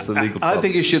book when it's the legal part. I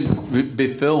think it should be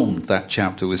filmed, that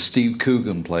chapter, with Steve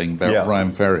Coogan playing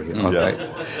Brian Ferry.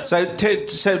 So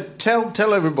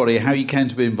tell everybody how you came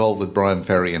to be involved with Brian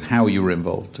Ferry and how you were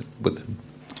involved with him.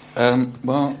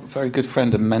 Well, a very good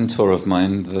friend and mentor of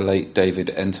mine, the late David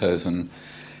Enthoven,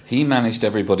 he managed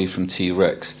everybody from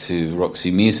T-Rex to Roxy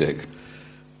Music.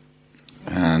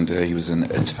 And he was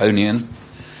an Etonian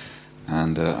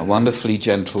and a wonderfully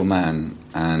gentle man.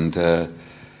 And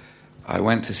I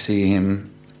went to see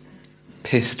him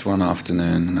pissed one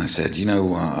afternoon, and I said,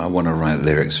 I want to write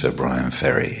lyrics for Brian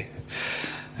Ferry.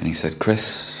 And he said,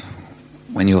 Chris,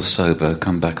 when you're sober,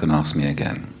 come back and ask me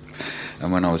again.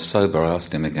 And when I was sober, I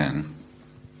asked him again.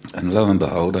 And lo and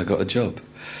behold, I got a job.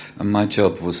 And my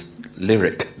job was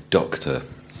lyric doctor.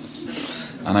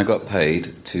 And I got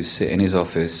paid to sit in his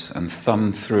office and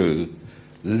thumb through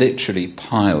literally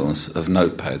piles of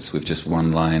notepads with just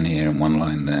one line here and one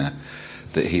line there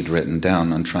that he'd written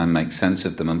down, and try and make sense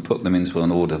of them and put them into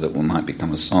an order that might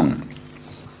become a song.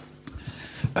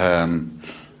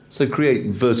 So create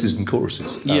verses and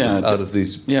choruses out of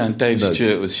these. Yeah, and Dave notes.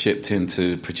 Stewart was shipped in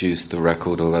to produce the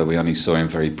record, although we only saw him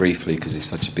very briefly because he's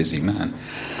such a busy man.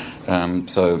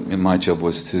 So my job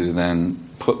was to then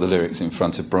put the lyrics in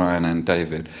front of Brian and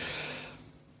Dave,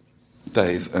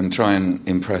 and try and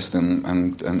impress them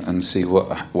and see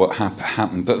what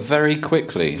happened. But very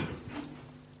quickly,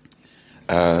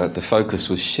 the focus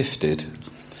was shifted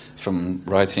from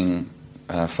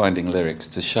finding lyrics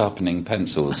to sharpening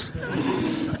pencils.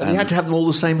 And you had to have them all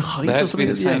the same height? They had to be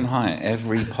the same height.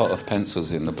 Every pot of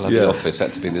pencils in the bloody office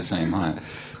had to be the same height.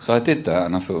 So I did that,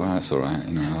 and I thought, well, that's all right,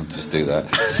 I'll just do that.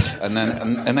 And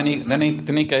then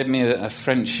he gave me a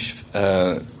French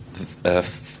a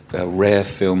rare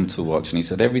film to watch, and he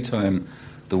said, every time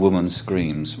the woman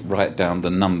screams, write down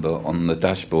the number on the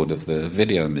dashboard of the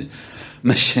video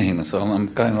machine. So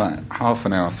I'm going like half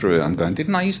an hour through it. I'm going,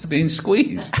 didn't I used to be in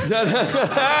Squeeze?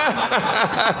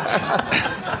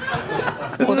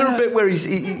 Well, there's a bit where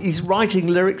he's writing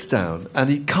lyrics down and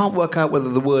he can't work out whether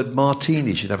the word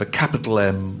martini should have a capital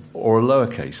M or a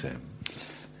lowercase m.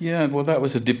 Yeah, well, that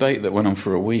was a debate that went on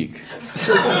for a week.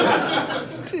 So,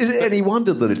 is it any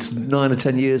wonder that it's 9 or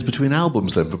 10 years between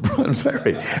albums then for Brian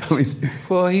Ferry?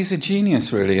 Well, he's a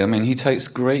genius, really. I mean, he takes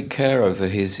great care over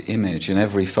his image, and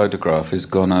every photograph is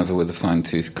gone over with a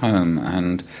fine-tooth comb.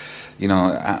 And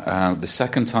the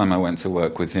second time I went to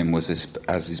work with him was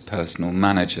as his personal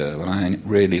manager, and I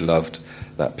really loved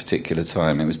that particular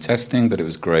time. It was testing, but it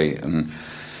was great. And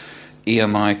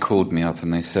EMI called me up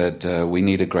and they said, we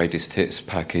need a greatest hits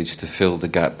package to fill the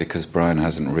gap because Brian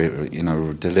hasn't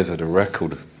delivered a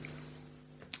record.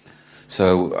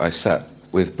 So I sat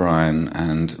with Brian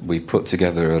and we put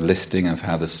together a listing of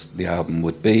how the album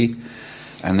would be,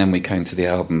 and then we came to the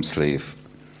album sleeve.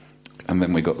 And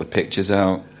then we got the pictures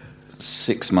out.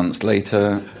 6 months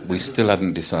later, we still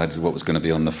hadn't decided what was going to be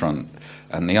on the front.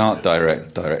 And the art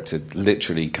director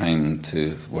literally came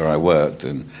to where I worked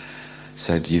and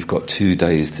said, you've got 2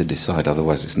 days to decide,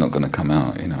 otherwise it's not going to come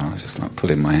out. I was just like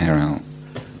pulling my hair out.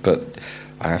 But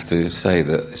I have to say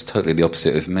that it's totally the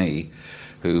opposite of me,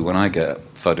 who, when I get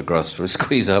photographs for a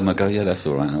Squeeze album, I go, yeah, that's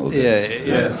all right.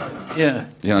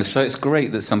 Yeah. So it's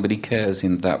great that somebody cares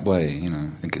in that way. I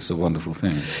think it's a wonderful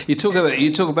thing. You talk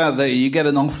about that. You get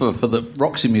an offer for the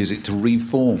Roxy Music to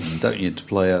reform, don't you, to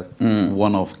play a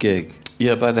one-off gig?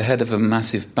 Yeah, by the head of a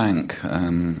massive bank.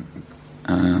 And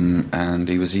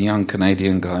he was a young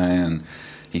Canadian guy, and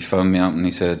he phoned me up and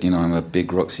he said, I'm a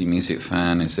big Roxy Music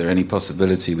fan. Is there any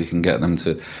possibility we can get them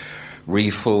to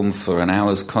reform for an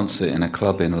hour's concert in a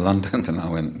club in London? And I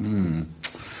went,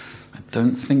 I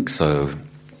don't think so.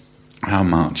 How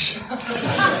much?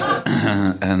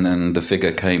 And then the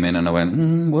figure came in and I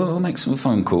went, well, I'll make some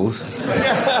phone calls.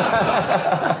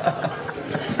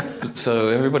 So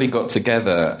everybody got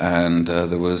together, and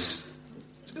there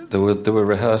were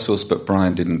rehearsals, but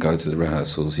Brian didn't go to the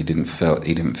rehearsals. He didn't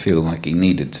feel like he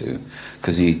needed to,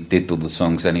 because he did all the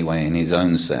songs anyway in his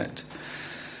own set.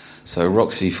 So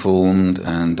Roxy formed,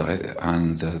 and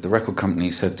the record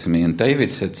company said to me, and David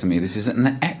said to me, this is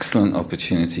an excellent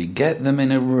opportunity. Get them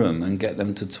in a room and get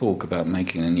them to talk about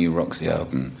making a new Roxy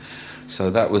album.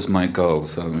 So that was my goal.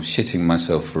 So I'm shitting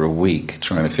myself for a week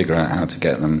trying to figure out how to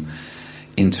get them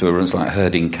into a room. It's like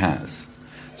herding cats.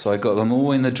 So I got them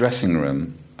all in the dressing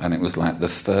room, and it was like the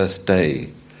first day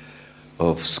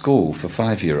of school for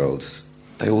 5-year-olds.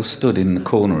 They all stood in the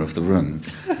corner of the room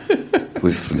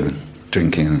with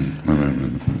drinking,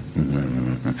 and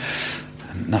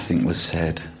nothing was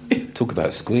said. Talk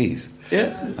about squeeze.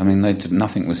 Yeah. I mean,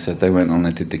 nothing was said. They went on,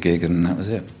 they did the gig, and that was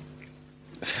it.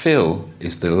 Phil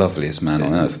is the loveliest man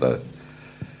on earth, though.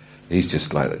 He's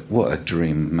just like, what a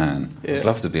dream man. Yeah. I'd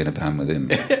love to be in a band with him.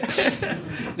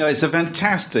 No, it's a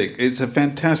fantastic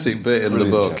bit in the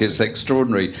book. Chapter. It's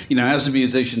extraordinary. As a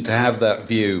musician, to have that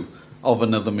view of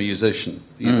another musician,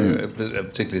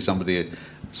 particularly somebody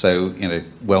so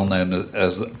well known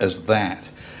as that.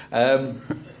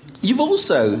 You've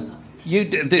also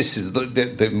this is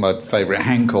my favourite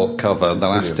Hancock cover, The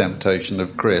Last Temptation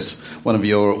of Chris, one of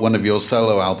your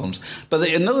solo albums. But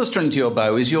another string to your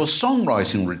bow is your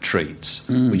songwriting retreats,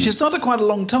 which you started quite a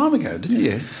long time ago, didn't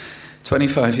you?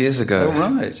 25 years ago.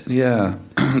 Oh, right. Yeah.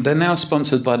 They're now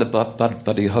sponsored by the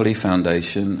Buddy Holly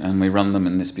Foundation, and we run them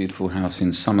in this beautiful house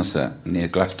in Somerset, near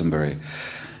Glastonbury.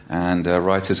 And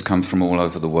writers come from all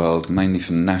over the world, mainly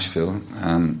from Nashville,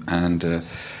 and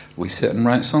we sit and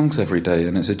write songs every day,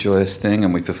 and it's a joyous thing,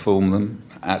 and we perform them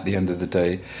at the end of the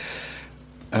day.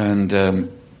 And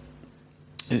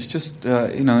it's just,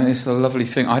 it's a lovely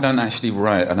thing. I don't actually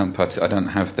write. I don't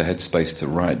have the headspace to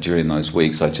write during those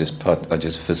weeks. I just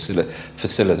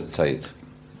facilitate.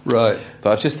 Right.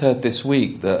 But I've just heard this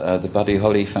week that the Buddy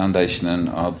Holly Foundation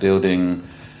are building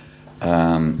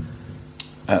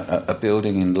a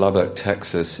building in Lubbock,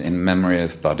 Texas, in memory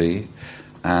of Buddy,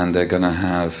 and they're going to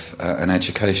have an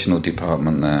educational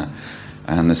department there,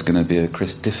 and there's going to be a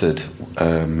Chris Difford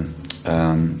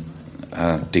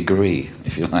degree,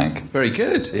 if you like. Very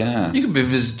good. Yeah. You can be a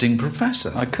visiting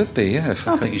professor. I could be, yeah.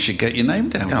 I think you should get your name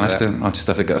down. Yeah, I'll just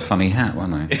have to get a funny hat,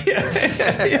 won't I?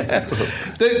 Yeah.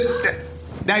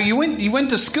 Now, you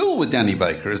went to school with Danny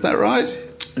Baker, is that right?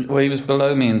 Well, he was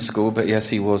below me in school, but yes,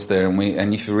 he was there.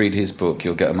 And if you read his book,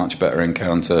 you'll get a much better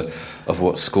encounter of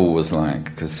what school was like,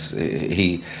 because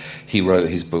he wrote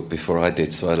his book before I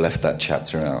did, so I left that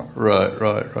chapter out. Right.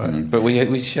 But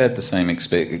we shared the same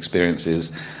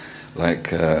experiences,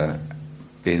 like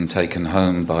being taken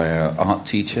home by our art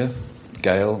teacher,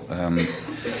 Gail.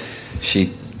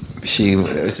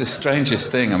 It was the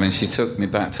strangest thing. I mean, she took me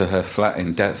back to her flat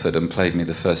in Deptford and played me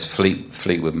the first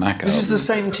Fleetwood Mac album. This is the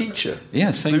same teacher?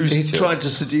 Yeah, same teacher. Who's tried to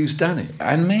seduce Danny?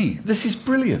 And me. This is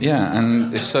brilliant. Yeah,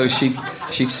 and so she'd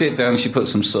sit down, she'd put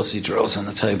some sausage rolls on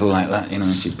the table like that,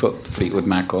 and she'd put Fleetwood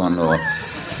Mac on,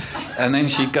 and then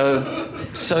she'd go,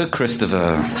 so,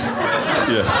 Christopher,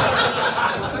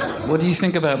 what do you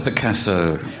think about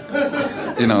Picasso?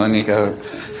 And you go,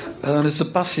 there's a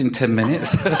bus in 10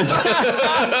 minutes.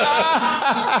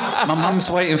 My mum's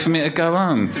waiting for me to go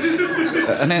home.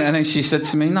 And then she said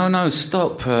to me, no,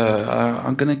 stop.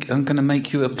 I'm gonna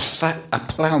make you a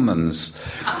ploughman's.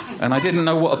 And I didn't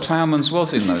know what a ploughman's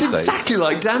was in those days. It's exactly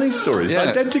like Danny's story. It's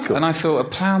identical. And I thought, a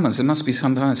ploughman's, it must be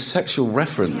some kind of sexual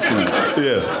reference,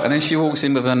 Yeah. And then she walks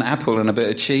in with an apple and a bit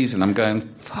of cheese, and I'm going,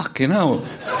 fucking hell.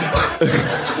 What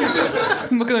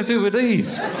am I going to do with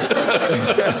these?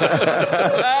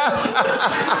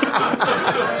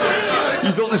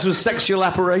 You thought this was sexual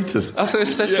apparatus? I thought it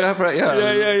was sexual apparatus, yeah.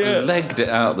 I legged it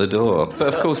out the door. But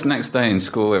of course, next day in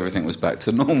school, everything was back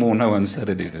to normal. No one said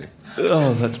anything.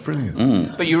 Oh, that's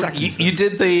brilliant. But you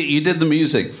did the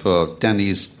music for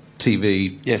Danny's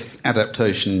TV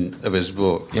adaptation of his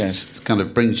book. Yes. It kind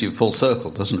of brings you full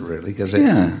circle, doesn't it, really? Because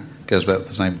it goes back at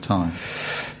the same time.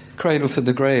 Cradle to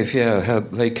the Grave, yeah.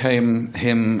 They came,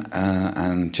 him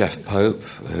and Jeff Pope,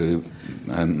 who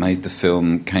made the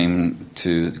film, came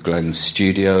to Glenn's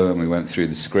studio, and we went through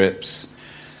the scripts.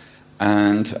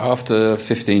 And after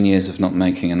 15 years of not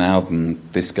making an album,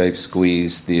 this gave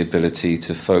Squeeze the ability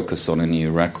to focus on a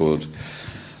new record.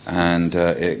 And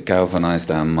it galvanized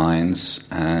our minds,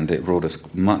 and it brought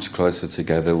us much closer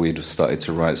together. We'd started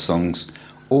to write songs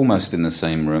almost in the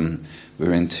same room. We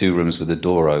were in 2 rooms with the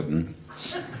door open.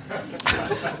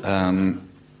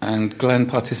 And Glenn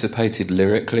participated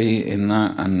lyrically in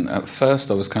that. And at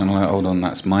first I was kind of like, hold on,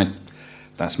 that's my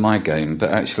game.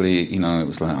 But actually, you know, it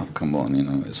was like, oh, come on, you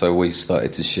know. So we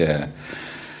started to share.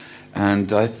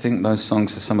 And I think those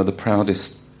songs are some of the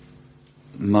proudest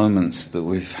moments that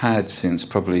we've had since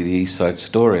probably the East Side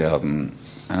Story album.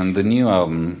 And the new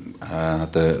album,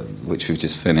 which we've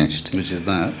just finished, Which is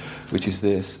that? which is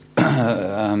this,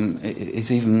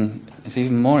 it's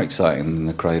even more exciting than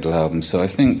the Cradle album. So I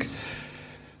think,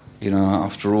 you know,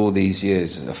 after all these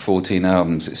years, 14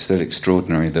 albums, it's still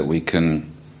extraordinary that we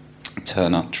can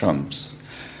turn up trumps.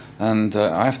 And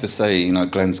I have to say, you know,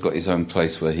 Glenn's got his own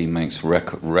place where he makes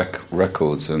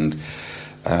records, and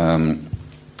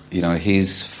you know,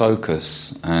 his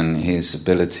focus and his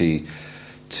ability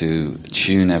to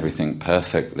tune everything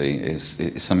perfectly is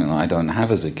something that I don't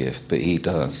have as a gift, but he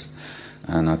does.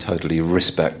 And I totally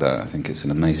respect that. I think it's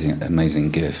an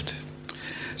amazing gift.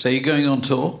 So you're going on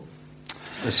tour,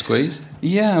 The Squeeze?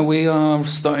 Yeah, we are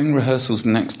starting rehearsals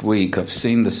next week. I've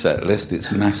seen the set list,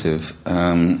 it's massive,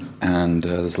 and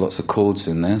there's lots of chords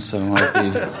in there, so I'll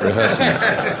be rehearsing.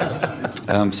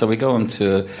 So we go on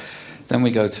to... Then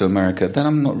we go to America. Then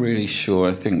I'm not really sure.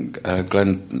 I think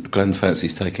Glenn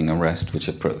fancies taking a rest, which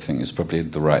I think is probably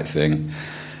the right thing.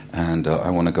 And I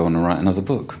want to go on and write another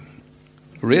book.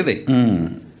 Really?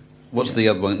 What's the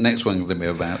other one? Next one going to be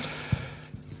about?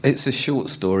 It's a short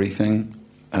story thing,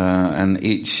 and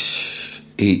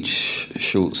each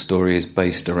short story is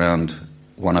based around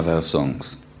one of our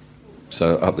songs.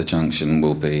 So Up the Junction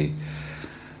will be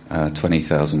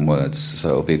 20,000 words. So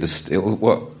it'll be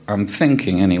what I'm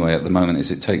thinking anyway at the moment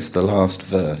is it takes the last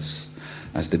verse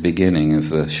as the beginning of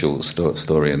the short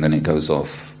story, and then it goes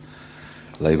off,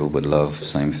 labelled with love,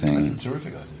 same thing. That's a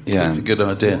terrific idea. Yeah, That's a good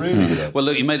idea. Really good idea. Well,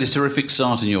 look, you made a terrific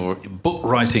start in your book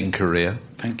writing career.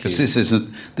 Thank you. 'Cause this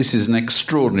is an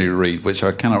extraordinary read, which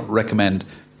I cannot recommend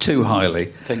too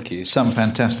highly. Thank you. Some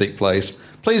fantastic place.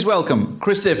 Please welcome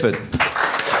Chris Difford.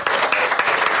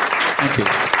 Thank you.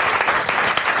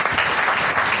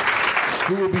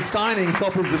 Who will be signing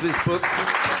copies of this book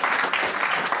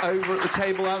over at the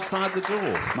table outside the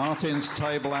door. Martin's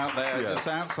table out there, just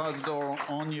outside the door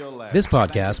on your left. This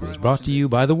podcast was brought to you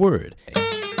by The Word.